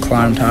linebackers and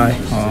climbed high.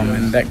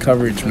 And that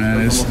coverage, man,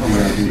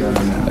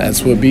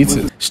 that's what beats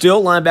it.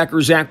 Still,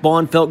 linebacker Zach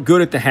Bond felt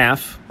good at the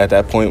half. At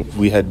that point,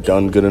 we had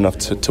done good enough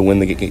to win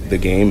the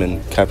game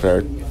and kept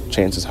our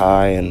chances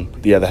high, and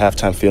the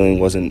halftime feeling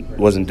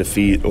wasn't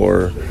defeat,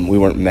 or we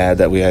weren't mad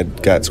that we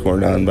had got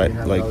scored on by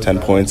like 10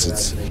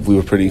 points. We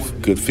were pretty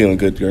good, feeling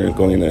good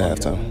going into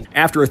halftime.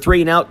 After a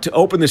 3-and-out to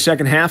open the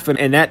second half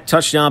and that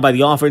touchdown by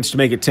the offense to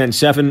make it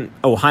 10-7,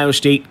 Ohio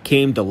State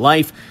came to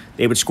life.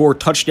 They would score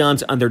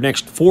touchdowns on their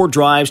next 4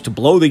 drives to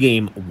blow the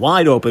game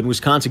wide open.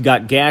 Wisconsin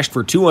got gashed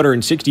for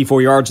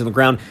 264 yards on the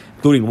ground,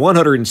 including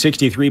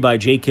 163 by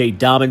J.K.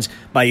 Dobbins.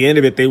 By the end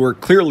of it, they were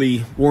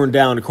clearly worn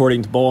down,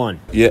 according to Bowen.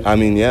 Yeah,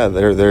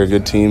 they're a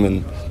good team,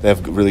 and they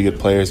have really good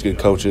players, good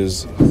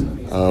coaches.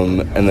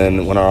 And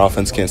then when our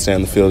offense can't stay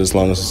on the field as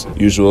long as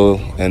usual,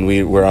 and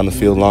we're on the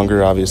field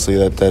longer,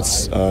 obviously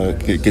that's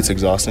gets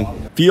exhausting.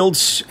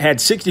 Fields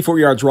had 64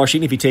 yards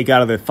rushing if you take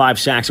out of the 5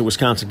 sacks that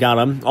Wisconsin got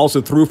him.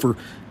 Also threw for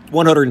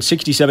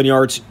 167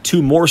 yards,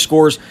 2 more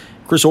scores.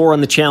 Chris Orr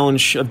on the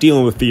challenge of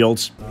dealing with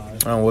Fields.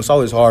 Well, it's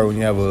always hard when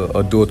you have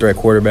a dual-threat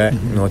quarterback,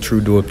 a true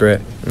dual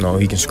threat.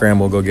 He can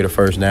scramble, go get a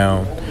first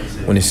down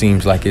when it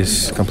seems like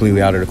it's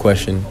completely out of the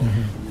question.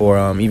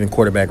 Or even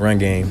quarterback run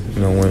game.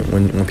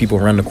 When people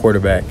run the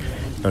quarterback,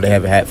 they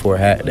have a hat for a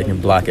hat. They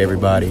can block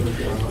everybody,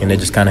 and they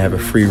just kind of have a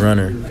free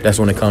runner. That's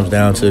when it comes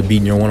down to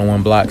beating your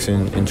one-on-one blocks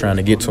and trying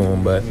to get to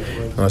them. But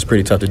it's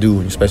pretty tough to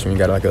do, especially when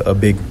you got like a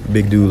big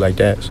dude like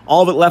that.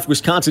 All of it left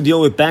Wisconsin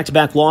dealing with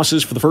back-to-back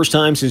losses for the first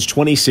time since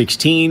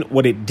 2016.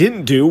 What it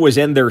didn't do was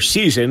end their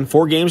season.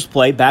 4 games to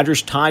play.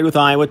 Badgers tied with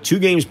Iowa, 2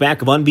 games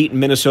back of unbeaten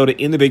Minnesota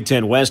in the Big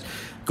Ten West.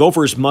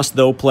 Gophers must,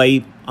 though,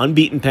 play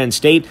unbeaten Penn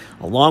State,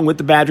 along with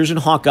the Badgers and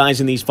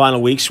Hawkeyes in these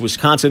final weeks.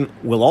 Wisconsin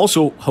will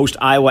also host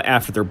Iowa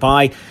after their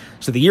bye.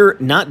 So the year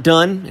not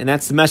done, and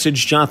that's the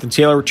message Jonathan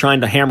Taylor trying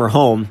to hammer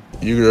home.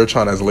 You're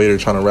trying to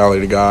rally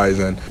the guys,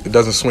 and it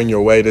doesn't swing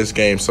your way this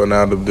game. So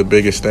now the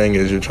biggest thing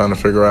is you're trying to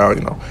figure out,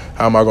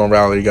 how am I going to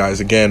rally the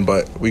guys again?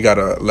 But we got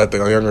to let the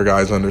younger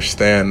guys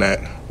understand that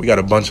we got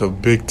a bunch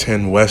of Big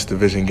Ten West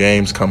Division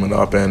games coming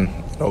up, and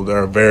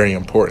they're very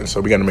important. So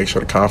we got to make sure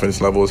the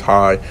confidence level is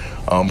high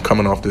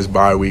coming off this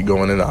bye week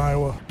going into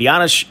Iowa.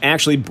 Biadasz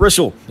actually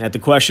bristled at the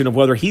question of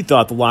whether he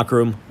thought the locker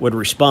room would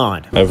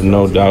respond. I have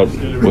no doubt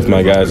with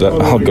my guys.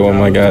 I'll go with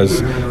my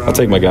guys. I'll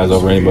take my guys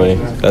over anybody.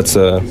 That's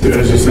not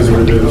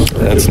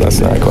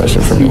a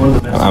question for me.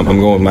 I'm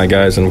going with my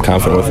guys, and I'm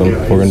confident with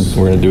them.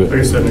 We're gonna do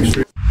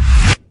it.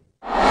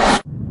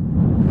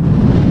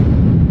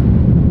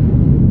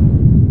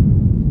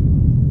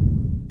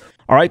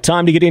 All right,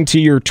 time to get into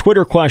your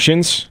Twitter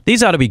questions.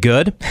 These ought to be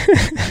good.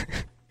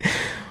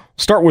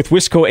 Start with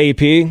Wisco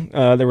AP.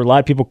 There were a lot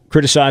of people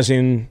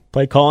criticizing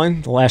play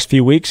calling the last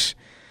few weeks.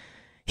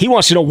 He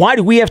wants to know, why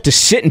do we have to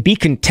sit and be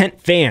content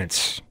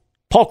fans?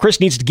 Paul Chryst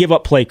needs to give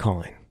up play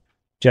calling.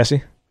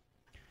 Jesse?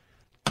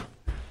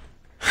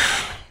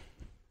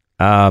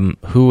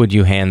 Who would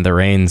you hand the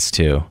reins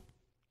to?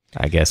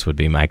 I guess would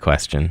be my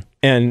question.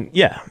 And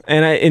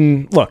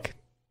look,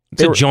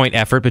 it's a joint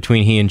effort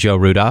between he and Joe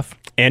Rudolph.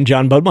 And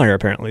John Budmeier,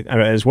 apparently,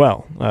 as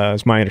well,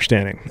 is my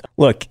understanding.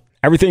 Look,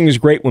 everything is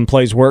great when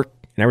plays work,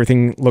 and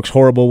everything looks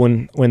horrible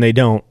when they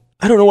don't.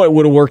 I don't know what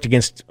would have worked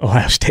against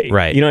Ohio State.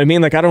 Right. You know what I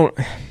mean? Like,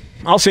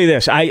 I'll say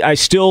this. I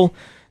still,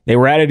 they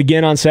were at it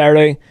again on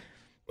Saturday.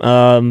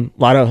 A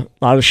lot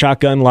of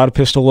shotgun, a lot of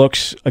pistol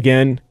looks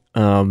again.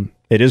 And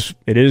It is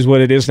what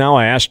it is now.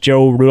 I asked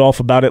Joe Rudolph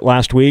about it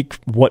last week,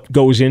 what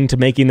goes into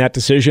making that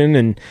decision,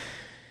 and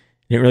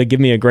he didn't really give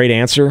me a great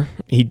answer.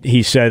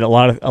 He said a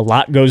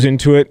lot goes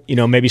into it.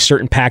 Maybe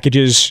certain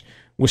packages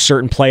with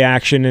certain play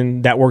action,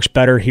 and that works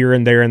better here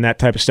and there and that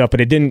type of stuff. But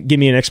it didn't give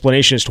me an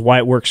explanation as to why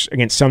it works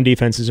against some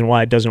defenses and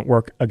why it doesn't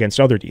work against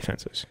other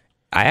defenses.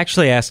 I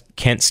actually asked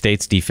Kent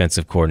State's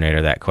defensive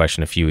coordinator that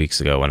question a few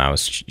weeks ago when I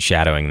was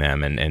shadowing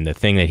them, and the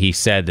thing that he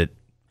said that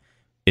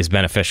is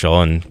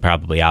beneficial and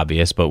probably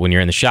obvious, but when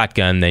you're in the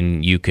shotgun,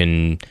 then you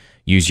can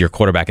use your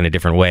quarterback in a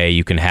different way.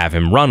 You can have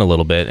him run a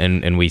little bit,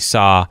 and we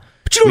saw...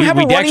 But you don't have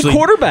a running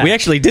quarterback. We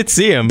actually did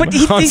see him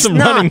on some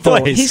running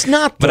plays. He's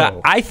not, though.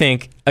 But I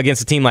think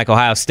against a team like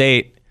Ohio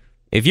State,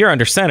 if you're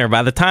under center,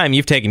 by the time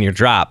you've taken your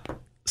drop,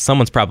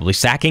 someone's probably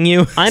sacking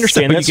you. I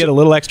understand. So you get a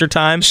little extra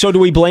time. So do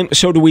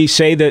we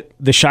say that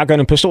the shotgun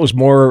and pistol is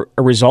more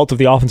a result of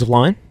the offensive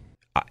line?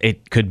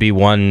 It could be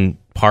one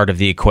part of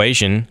the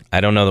equation.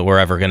 I don't know that we're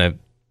ever going to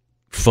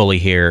fully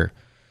hear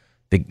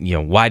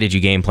why did you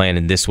game plan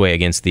in this way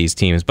against these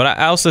teams. But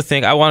I also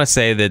think I want to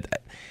say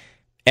that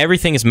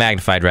everything is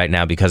magnified right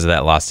now because of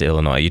that loss to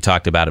Illinois. You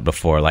talked about it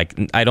before.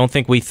 I don't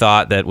think we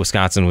thought that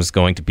Wisconsin was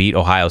going to beat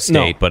Ohio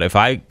State. No. But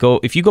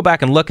if you go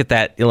back and look at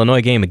that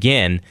Illinois game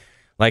again,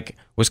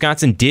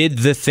 Wisconsin did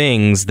the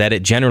things that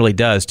it generally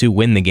does to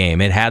win the game.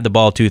 It had the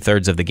ball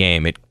 2/3 of the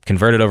game. It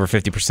converted over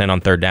 50%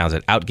 on third downs.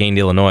 It outgained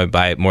Illinois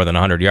by more than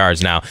 100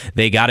 yards. Now,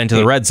 they got into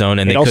the red zone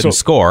and they couldn't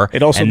score,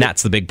 and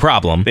that's the big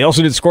problem. They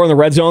also did score in the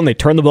red zone. They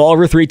turned the ball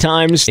over 3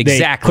 times. Exactly.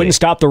 They couldn't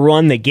stop the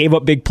run. They gave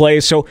up big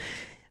plays. So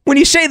when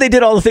you say they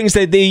did all the things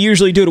that they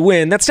usually do to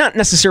win, that's not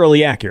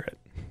necessarily accurate.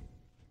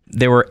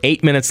 There were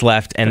 8 minutes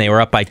left, and they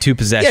were up by 2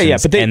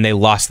 possessions, and they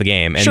lost the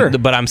game. Sure.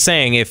 But I'm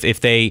saying if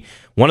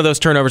one of those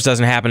turnovers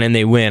doesn't happen and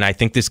they win, I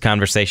think this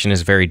conversation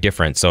is very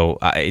different. So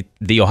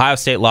the Ohio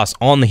State loss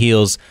on the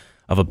heels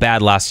of a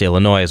bad loss to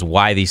Illinois is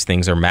why these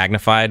things are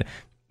magnified.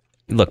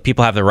 Look,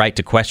 people have the right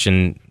to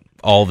question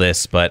all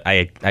this, but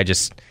I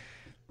just...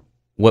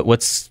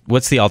 What's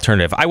the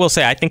alternative? I will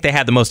say I think they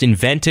had the most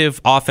inventive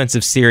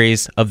offensive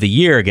series of the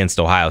year against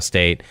Ohio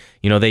State.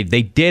 They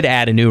did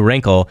add a new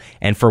wrinkle,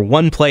 and for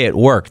one play it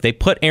worked. They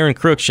put Aaron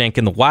Cruikshank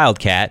in the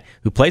Wildcat,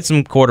 who played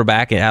some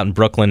quarterback out in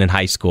Brooklyn in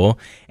high school,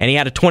 and he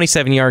had a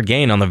 27-yard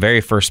gain on the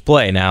very first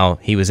play. Now,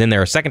 he was in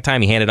there a second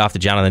time. He handed off to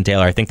Jonathan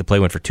Taylor. I think the play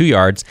went for 2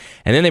 yards,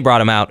 and then they brought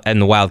him out in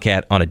the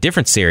Wildcat on a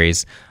different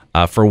series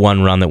for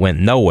one run that went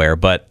nowhere.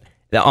 But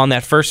on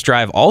that first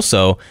drive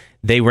also,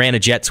 they ran a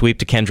jet sweep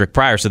to Kendrick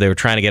Pryor, so they were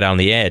trying to get on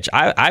the edge.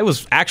 I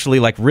was actually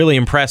really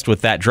impressed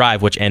with that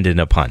drive, which ended in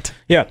a punt.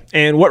 Yeah,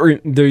 and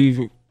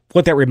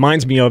what that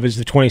reminds me of is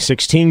the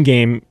 2016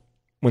 game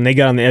when they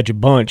got on the edge a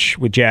bunch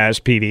with Jazz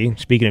Peavy,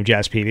 speaking of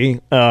Jazz Peavy,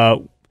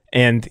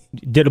 and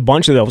did a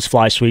bunch of those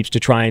fly sweeps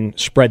to try and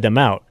spread them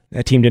out.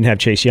 That team didn't have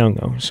Chase Young,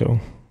 though, so...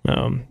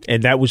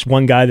 and that was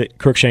one guy that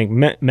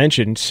Cruikshank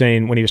mentioned,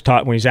 saying when he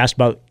was asked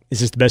about, is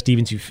this the best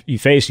defense you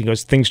faced? He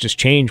goes, things just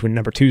change when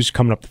number 2's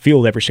coming up the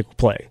field every single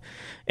play.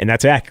 And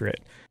that's accurate.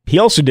 He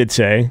also did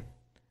say,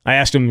 I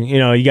asked him, you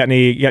got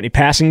any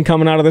passing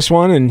coming out of this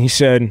one? And he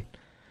said,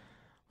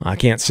 I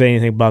can't say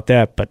anything about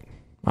that, but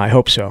I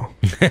hope so.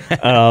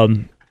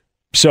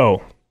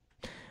 So,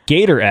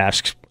 Gator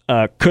asks,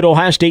 could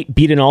Ohio State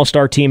beat an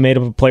all-star team made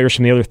up of players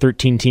from the other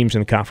 13 teams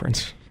in the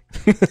conference?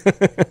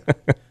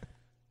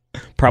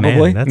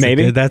 Probably, Man,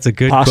 maybe. That's a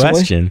good possibly.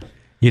 Question.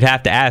 You'd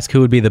have to ask who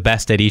would be the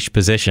best at each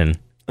position.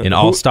 An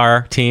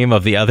all-star team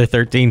of the other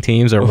 13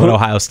 teams, or what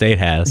Ohio State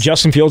has.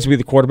 Justin Fields would be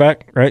the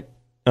quarterback, right?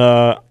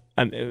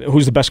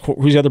 Who's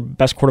the other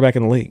best quarterback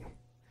in the league?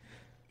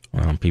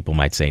 Well, people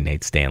might say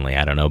Nate Stanley.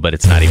 I don't know, but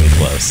it's not even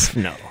close.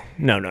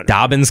 No.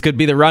 Dobbins could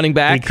be the running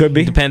back. He could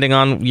be, depending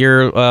on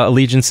your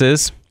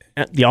allegiances.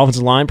 The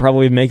offensive line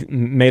probably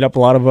made up a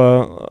lot of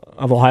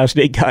Ohio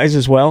State guys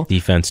as well.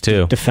 Defense,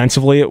 too.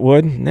 Defensively, it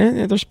would.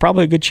 There's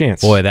probably a good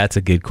chance. Boy, that's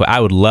a good question. I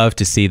would love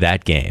to see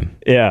that game.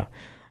 Yeah.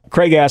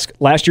 Craig asks,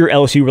 last year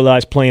LSU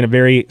realized playing a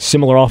very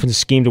similar offensive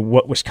scheme to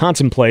what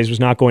Wisconsin plays was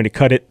not going to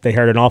cut it. They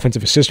hired an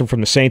offensive assistant from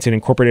the Saints and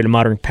incorporated a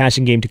modern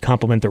passing game to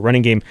complement the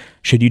running game.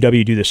 Should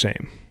UW do the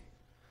same?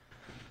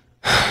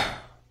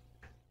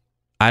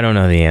 I don't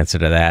know the answer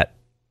to that.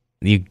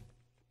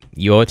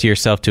 You owe it to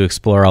yourself to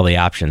explore all the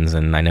options,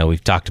 and I know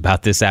we've talked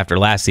about this after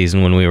last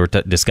season when we were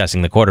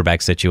discussing the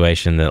quarterback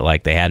situation,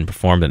 that they hadn't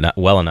performed it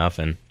well enough,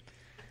 and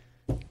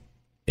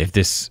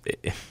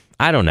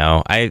I don't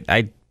know.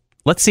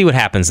 Let's see what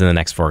happens in the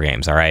next 4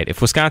 games, all right?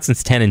 If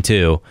Wisconsin's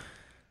 10-2,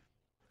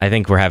 I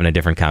think we're having a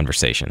different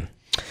conversation.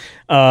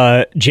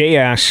 Jay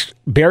asks,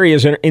 Barry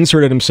has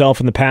inserted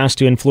himself in the past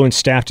to influence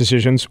staff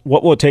decisions.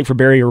 What will it take for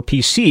Barry or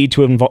PC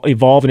to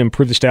evolve and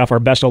improve the staff? Our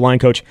best O-line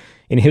coach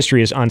in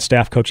history is on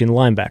staff coaching the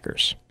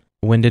linebackers.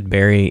 When did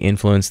Barry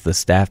influence the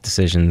staff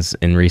decisions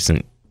in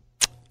recent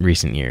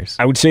years?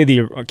 I would say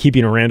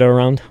keeping Aranda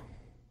around.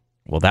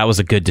 Well, that was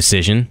a good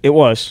decision. It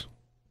was.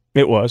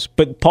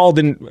 But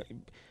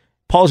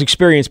Paul's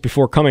experience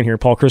before coming here,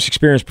 Paul Chryst'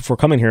 experience before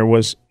coming here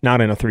was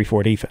not in a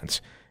 3-4 defense.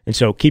 And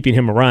so keeping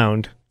him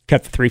around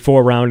kept the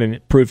 3-4 around, and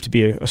it proved to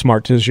be a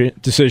smart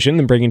decision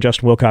than bringing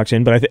Justin Wilcox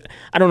in. But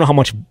I don't know how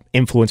much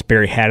influence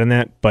Barry had in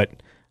that, but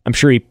I'm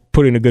sure he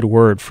put in a good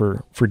word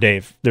for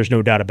Dave. There's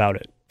no doubt about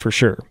it, for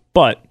sure.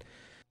 But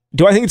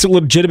do I think it's a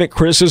legitimate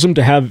criticism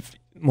to have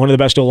one of the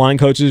best O-line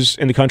coaches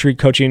in the country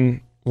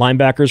coaching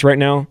linebackers right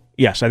now?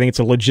 Yes, I think it's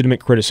a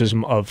legitimate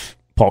criticism of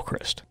Paul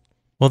Chryst.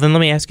 Well, then let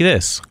me ask you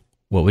this.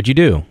 What would you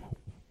do?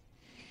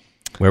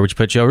 Where would you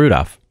put Joe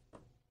Rudolph?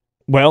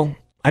 Well,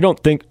 I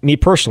don't think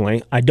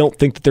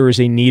that there is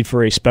a need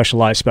for a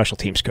specialized special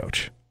teams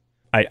coach.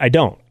 I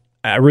don't.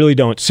 I really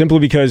don't. Simply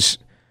because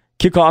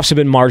kickoffs have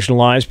been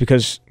marginalized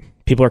because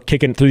people are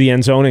kicking through the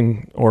end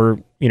zone or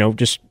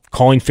just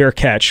calling fair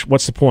catch.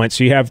 What's the point?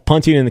 So you have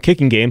punting in the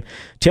kicking game.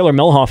 Taylor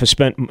Melhoff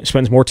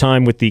spends more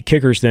time with the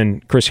kickers than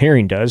Chris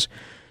Herring does.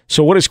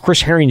 So what is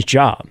Chris Herring's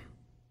job?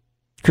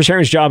 Chris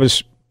Herring's job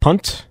is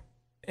punt.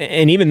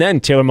 And even then,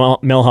 Taylor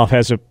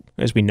Melhoff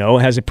as we know,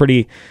 has a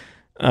pretty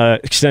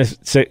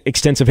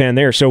extensive hand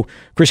there. So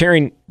Chris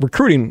Herring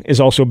recruiting is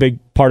also a big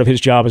part of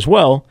his job as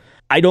well.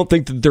 I don't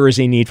think that there is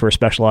a need for a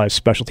specialized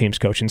special teams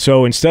coach. And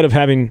so instead of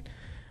having,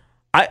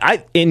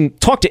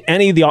 talk to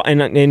any of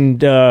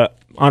the,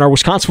 on our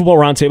Wisconsin Football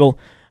Roundtable,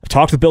 I've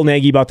talked with Bill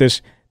Nagy about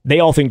this. They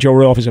all think Joe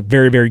Rudolph is a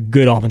very, very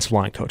good offensive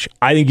line coach.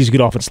 I think he's a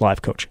good offensive line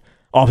coach.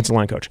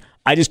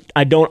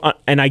 I don't,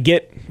 and I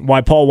get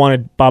why Paul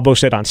wanted Bob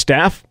Bostad on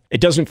staff.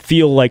 It doesn't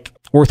feel like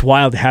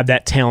worthwhile to have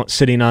that talent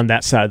sitting on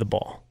that side of the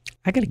ball.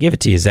 I got to give it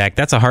to you, Zach.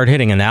 That's a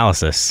hard-hitting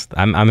analysis.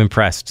 I'm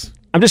impressed.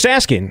 I'm just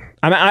asking.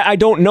 I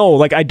don't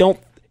know.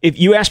 If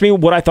you ask me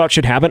what I thought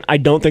should happen, I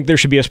don't think there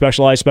should be a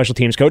specialized special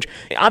teams coach.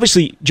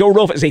 Obviously, Joe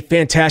Rudolph is a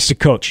fantastic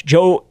coach.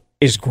 Joe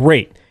is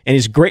great and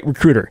is a great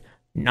recruiter.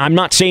 I'm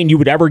not saying you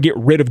would ever get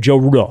rid of Joe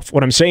Rudolph.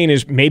 What I'm saying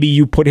is maybe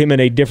you put him in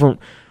a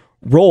different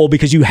role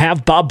because you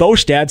have Bob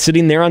Bostad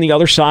sitting there on the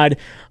other side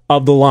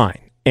of the line.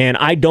 And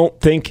I don't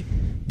think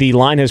the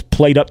line has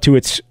played up to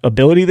its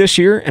ability this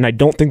year, and I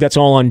don't think that's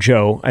all on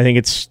Joe. I think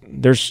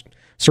there's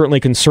certainly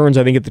concerns,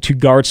 I think, at the two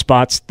guard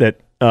spots that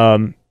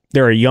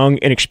they're young,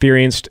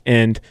 inexperienced,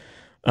 and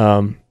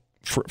for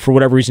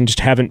whatever reason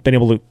just haven't been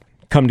able to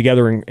come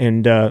together.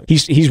 And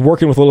he's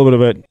working with a little bit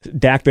of a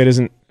deck that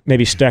isn't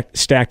maybe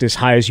stacked as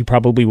high as you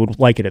probably would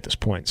like it at this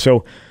point.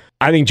 So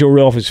I think Joe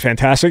Rudolph is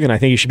fantastic, and I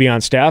think he should be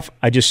on staff.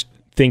 I just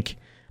think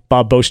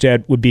Bob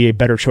Bostad would be a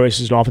better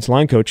choice as an offensive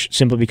line coach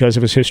simply because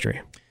of his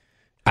history.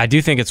 I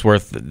do think it's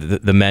worth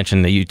the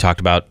mention that you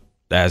talked about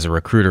as a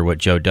recruiter, what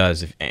Joe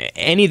does. If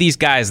any of these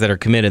guys that are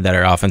committed that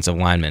are offensive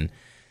linemen,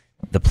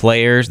 the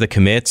players, the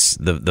commits,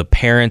 the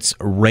parents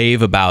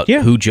rave about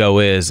who Joe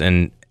is,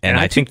 and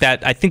I think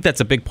that's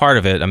a big part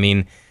of it. I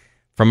mean,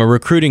 from a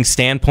recruiting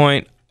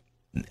standpoint,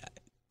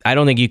 I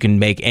don't think you can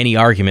make any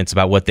arguments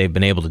about what they've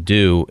been able to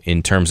do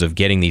in terms of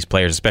getting these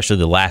players, especially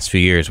the last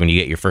few years when you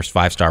get your first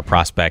 5-star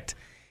prospect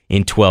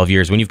in 12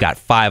 years, when you've got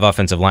 5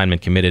 offensive linemen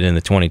committed in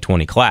the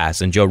 2020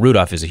 class, and Joe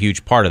Rudolph is a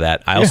huge part of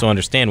that. I also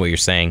understand what you're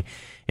saying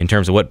in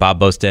terms of what Bob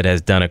Bostad has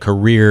done, a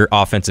career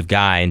offensive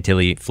guy until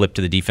he flipped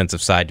to the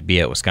defensive side to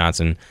be at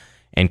Wisconsin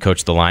and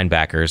coach the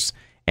linebackers.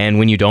 And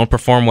when you don't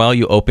perform well,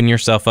 you open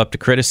yourself up to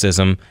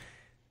criticism.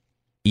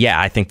 Yeah,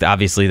 I think that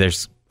obviously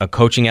there's a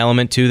coaching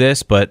element to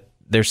this, but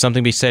there's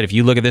something to be said. If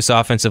you look at this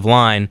offensive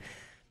line,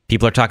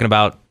 people are talking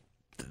about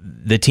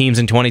the teams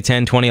in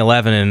 2010,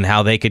 2011, and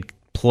how they could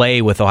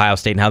play with Ohio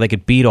State and how they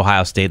could beat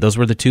Ohio State. Those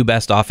were the 2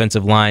 best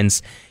offensive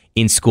lines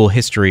in school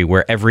history,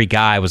 where every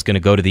guy was going to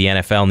go to the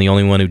NFL, and the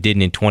only one who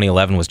didn't in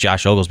 2011 was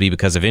Josh Oglesby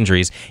because of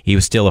injuries. He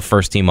was still a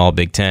first-team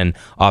All-Big Ten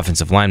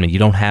offensive lineman. You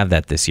don't have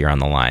that this year on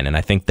the line, and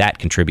I think that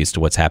contributes to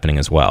what's happening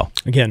as well.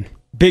 Again,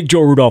 big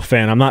Joe Rudolph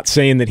fan. I'm not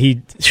saying that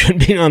he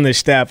shouldn't be on this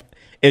staff.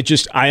 It's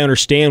just I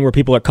understand where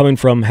people are coming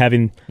from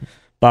having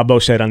Bob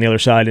Bostad on the other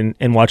side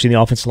and watching the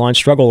offensive line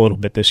struggle a little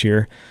bit this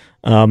year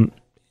so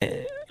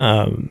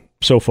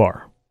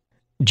far.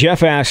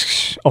 Jeff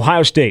asks,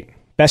 Ohio State,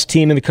 best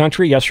team in the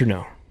country, yes or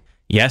no?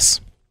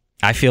 Yes,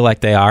 I feel like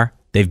they are.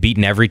 They've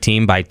beaten every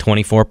team by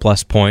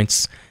 24-plus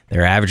points.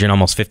 They're averaging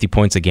almost 50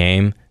 points a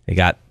game. They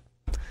got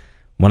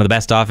one of the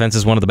best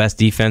offenses, one of the best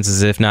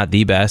defenses, if not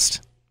the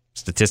best,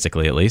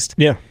 statistically at least.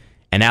 Yeah.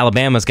 And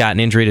Alabama's got an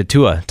injury to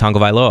Tua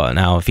Tagovailoa.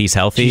 Now, if he's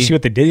healthy... Did you see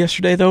what they did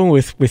yesterday, though,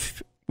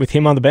 with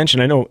him on the bench?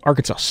 And I know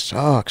Arkansas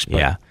sucks,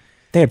 but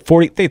they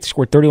had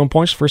scored 31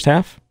 points first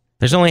half.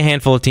 There's only a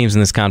handful of teams in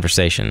this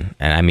conversation.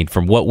 And, I mean,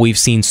 from what we've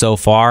seen so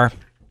far,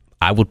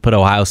 I would put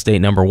Ohio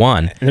State number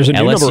 1. And there's a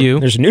LSU.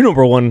 There's a new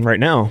number 1 right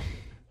now.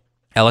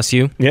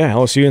 LSU? Yeah,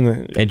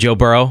 LSU. And Joe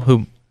Burrow,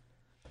 who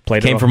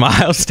came from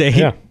Ohio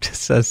State,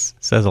 just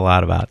says a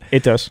lot about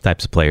it. Does.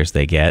 Types of players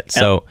they get.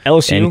 So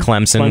LSU, and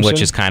Clemson,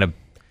 which is kind of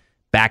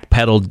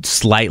backpedaled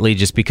slightly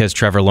just because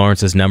Trevor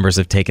Lawrence's numbers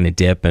have taken a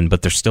dip,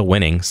 but they're still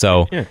winning.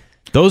 So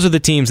those are the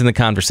teams in the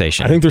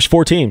conversation. I think there's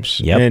 4 teams.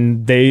 Yep.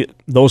 And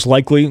those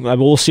likely,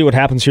 we'll see what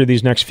happens here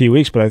these next few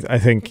weeks, but I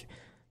think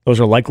those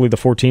are likely the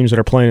 4 teams that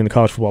are playing in the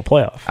college football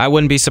playoff. I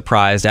wouldn't be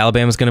surprised.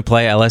 Alabama's going to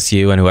play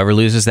LSU, and whoever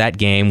loses that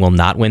game will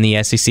not win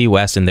the SEC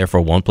West and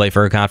therefore won't play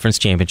for a conference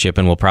championship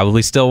and will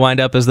probably still wind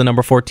up as the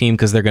number 4 team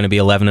because they're going to be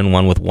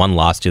 11-1 with 1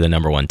 loss to the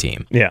number 1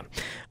 team. Yeah.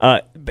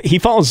 He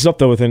follows this up,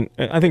 though, with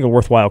I think, a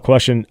worthwhile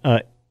question.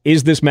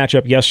 Is this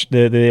matchup,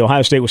 the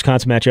Ohio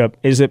State-Wisconsin matchup,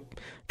 is it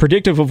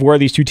predictive of where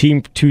these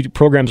two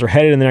programs are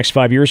headed in the next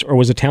 5 years, or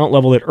was the talent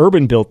level that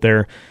Urban built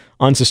there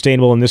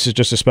unsustainable, and this is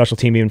just a special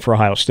team even for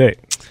Ohio State?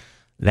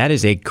 That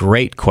is a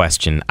great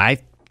question.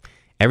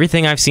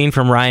 Everything I've seen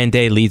from Ryan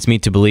Day leads me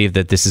to believe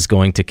that this is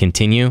going to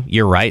continue.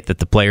 You're right that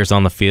the players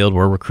on the field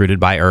were recruited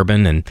by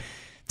Urban, and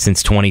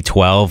since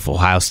 2012,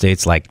 Ohio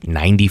State's like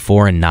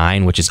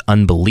 94-9, which is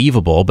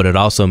unbelievable, but it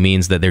also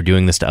means that they're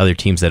doing this to other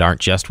teams that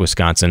aren't just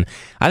Wisconsin.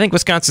 I think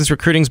Wisconsin's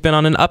recruiting's been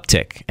on an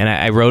uptick, and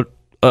I wrote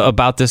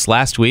about this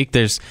last week.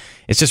 It's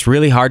just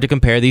really hard to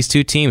compare these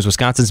two teams.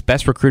 Wisconsin's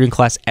best recruiting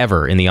class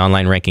ever in the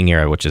online ranking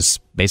era, which is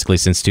basically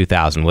since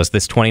 2000, was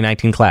this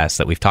 2019 class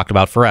that we've talked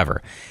about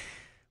forever.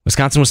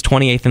 Wisconsin was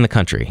 28th in the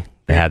country.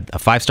 They had a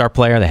 5-star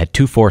player. They had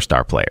 2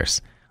 4-star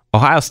players.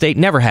 Ohio State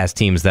never has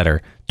teams that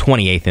are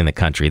 28th in the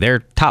country. They're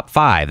top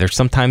 5. They're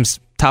sometimes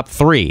top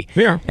 3.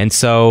 Yeah. And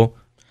so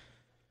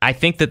I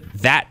think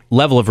that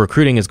level of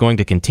recruiting is going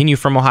to continue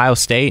from Ohio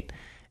State,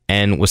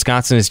 and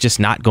Wisconsin is just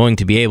not going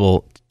to be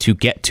able to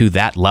get to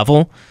that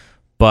level.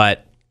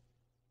 But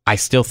I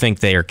still think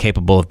they are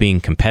capable of being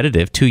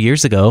competitive. 2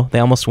 years ago, they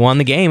almost won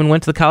the game and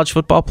went to the college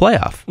football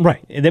playoff.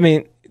 Right. I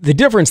mean, the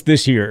difference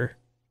this year,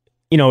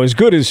 as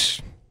good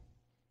as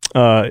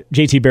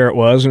JT Barrett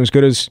was, and as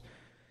good as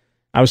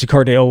obviously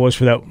Cardale was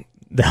for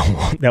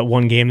that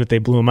one game that they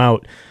blew him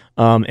out,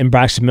 and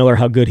Braxton Miller,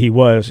 how good he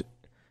was,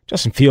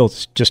 Justin Fields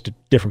is just a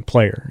different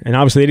player. And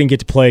obviously they didn't get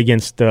to play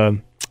against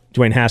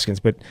Dwayne Haskins,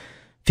 but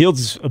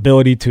Fields'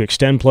 ability to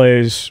extend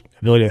plays,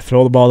 ability to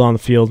throw the ball down the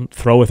field,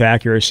 throw with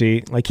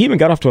accuracy. Like, he even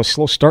got off to a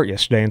slow start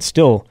yesterday and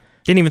still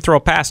didn't even throw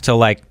a pass till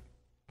like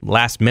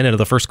last minute of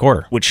the first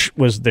quarter, which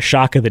was the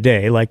shock of the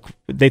day. Like,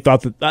 they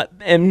thought that,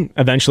 and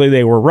eventually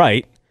they were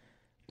right.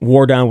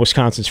 Wore down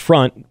Wisconsin's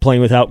front, playing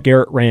without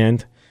Garrett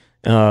Rand.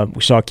 We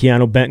saw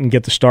Keanu Benton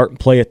get the start and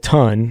play a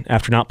ton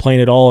after not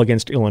playing at all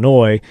against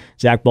Illinois.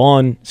 Zach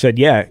Baun said,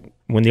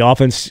 when the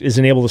offense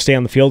isn't able to stay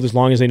on the field as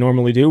long as they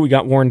normally do, we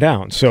got worn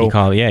down. So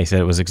he said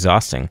it was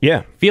exhausting.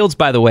 Yeah. Fields,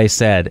 by the way,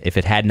 said if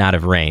it had not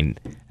have rained,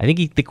 I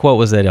think the quote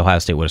was that Ohio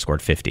State would have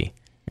scored 50,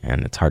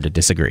 and it's hard to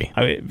disagree.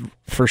 I mean,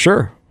 for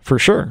sure.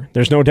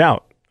 There's no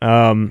doubt.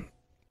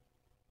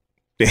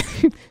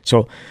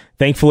 So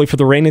thankfully for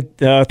the rain,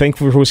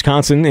 thankfully for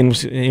Wisconsin,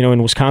 and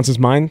in Wisconsin's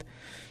mind,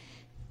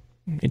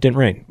 it didn't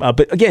rain.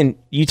 But again,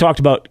 you talked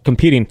about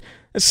competing.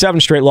 That's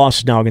 7 straight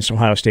losses now against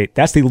Ohio State.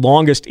 That's the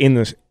longest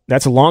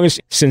That's the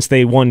longest since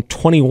they won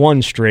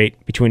 21 straight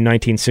between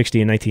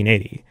 1960 and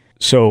 1980.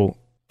 So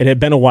it had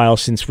been a while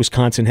since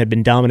Wisconsin had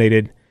been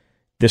dominated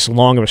this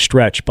long of a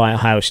stretch by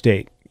Ohio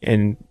State.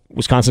 And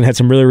Wisconsin had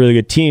some really, really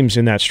good teams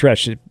in that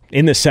stretch.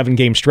 In this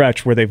 7-game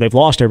stretch where they've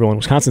lost everyone,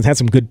 Wisconsin's had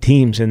some good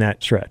teams in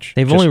that stretch.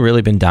 They've only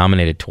really been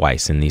dominated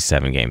twice in these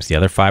 7 games. The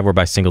other 5 were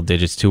by single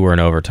digits, 2 were in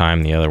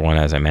overtime. The other one,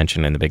 as I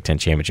mentioned, in the Big Ten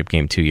Championship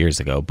game 2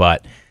 years ago.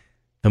 But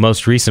the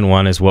most recent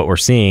one is what we're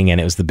seeing, and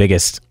it was the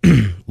biggest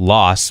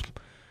loss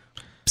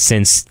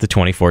since the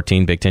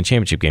 2014 Big Ten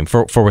Championship game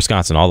for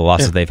Wisconsin. All the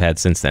losses they've had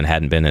since then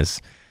hadn't been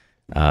as,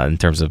 in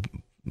terms of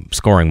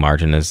scoring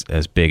margin,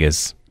 as big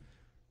as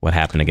what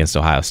happened against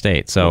Ohio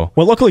State. So,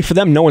 well, luckily for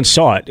them, no one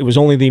saw it. It was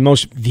only the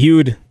most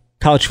viewed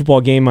college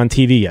football game on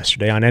TV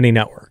yesterday on any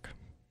network.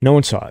 No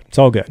one saw it. It's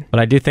all good.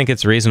 But I do think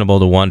it's reasonable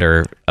to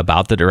wonder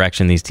about the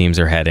direction these teams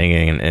are heading,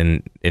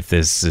 and if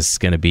this is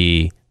going to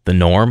be the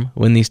norm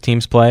when these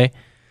teams play.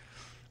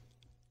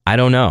 I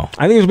don't know.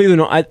 I think it'll be the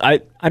norm. I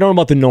don't know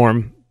about the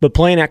norm, but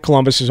playing at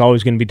Columbus is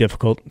always going to be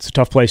difficult. It's a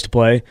tough place to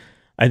play.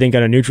 I think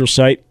at a neutral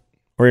site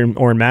or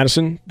in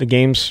Madison, the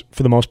games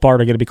for the most part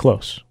are going to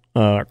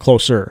be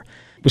closer.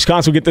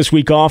 Wisconsin will get this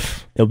week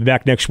off. They'll be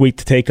back next week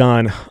to take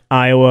on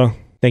Iowa.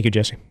 Thank you,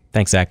 Jesse.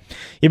 Thanks, Zach.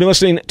 You've been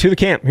listening to The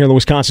Camp here on the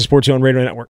Wisconsin Sports Zone Radio Network.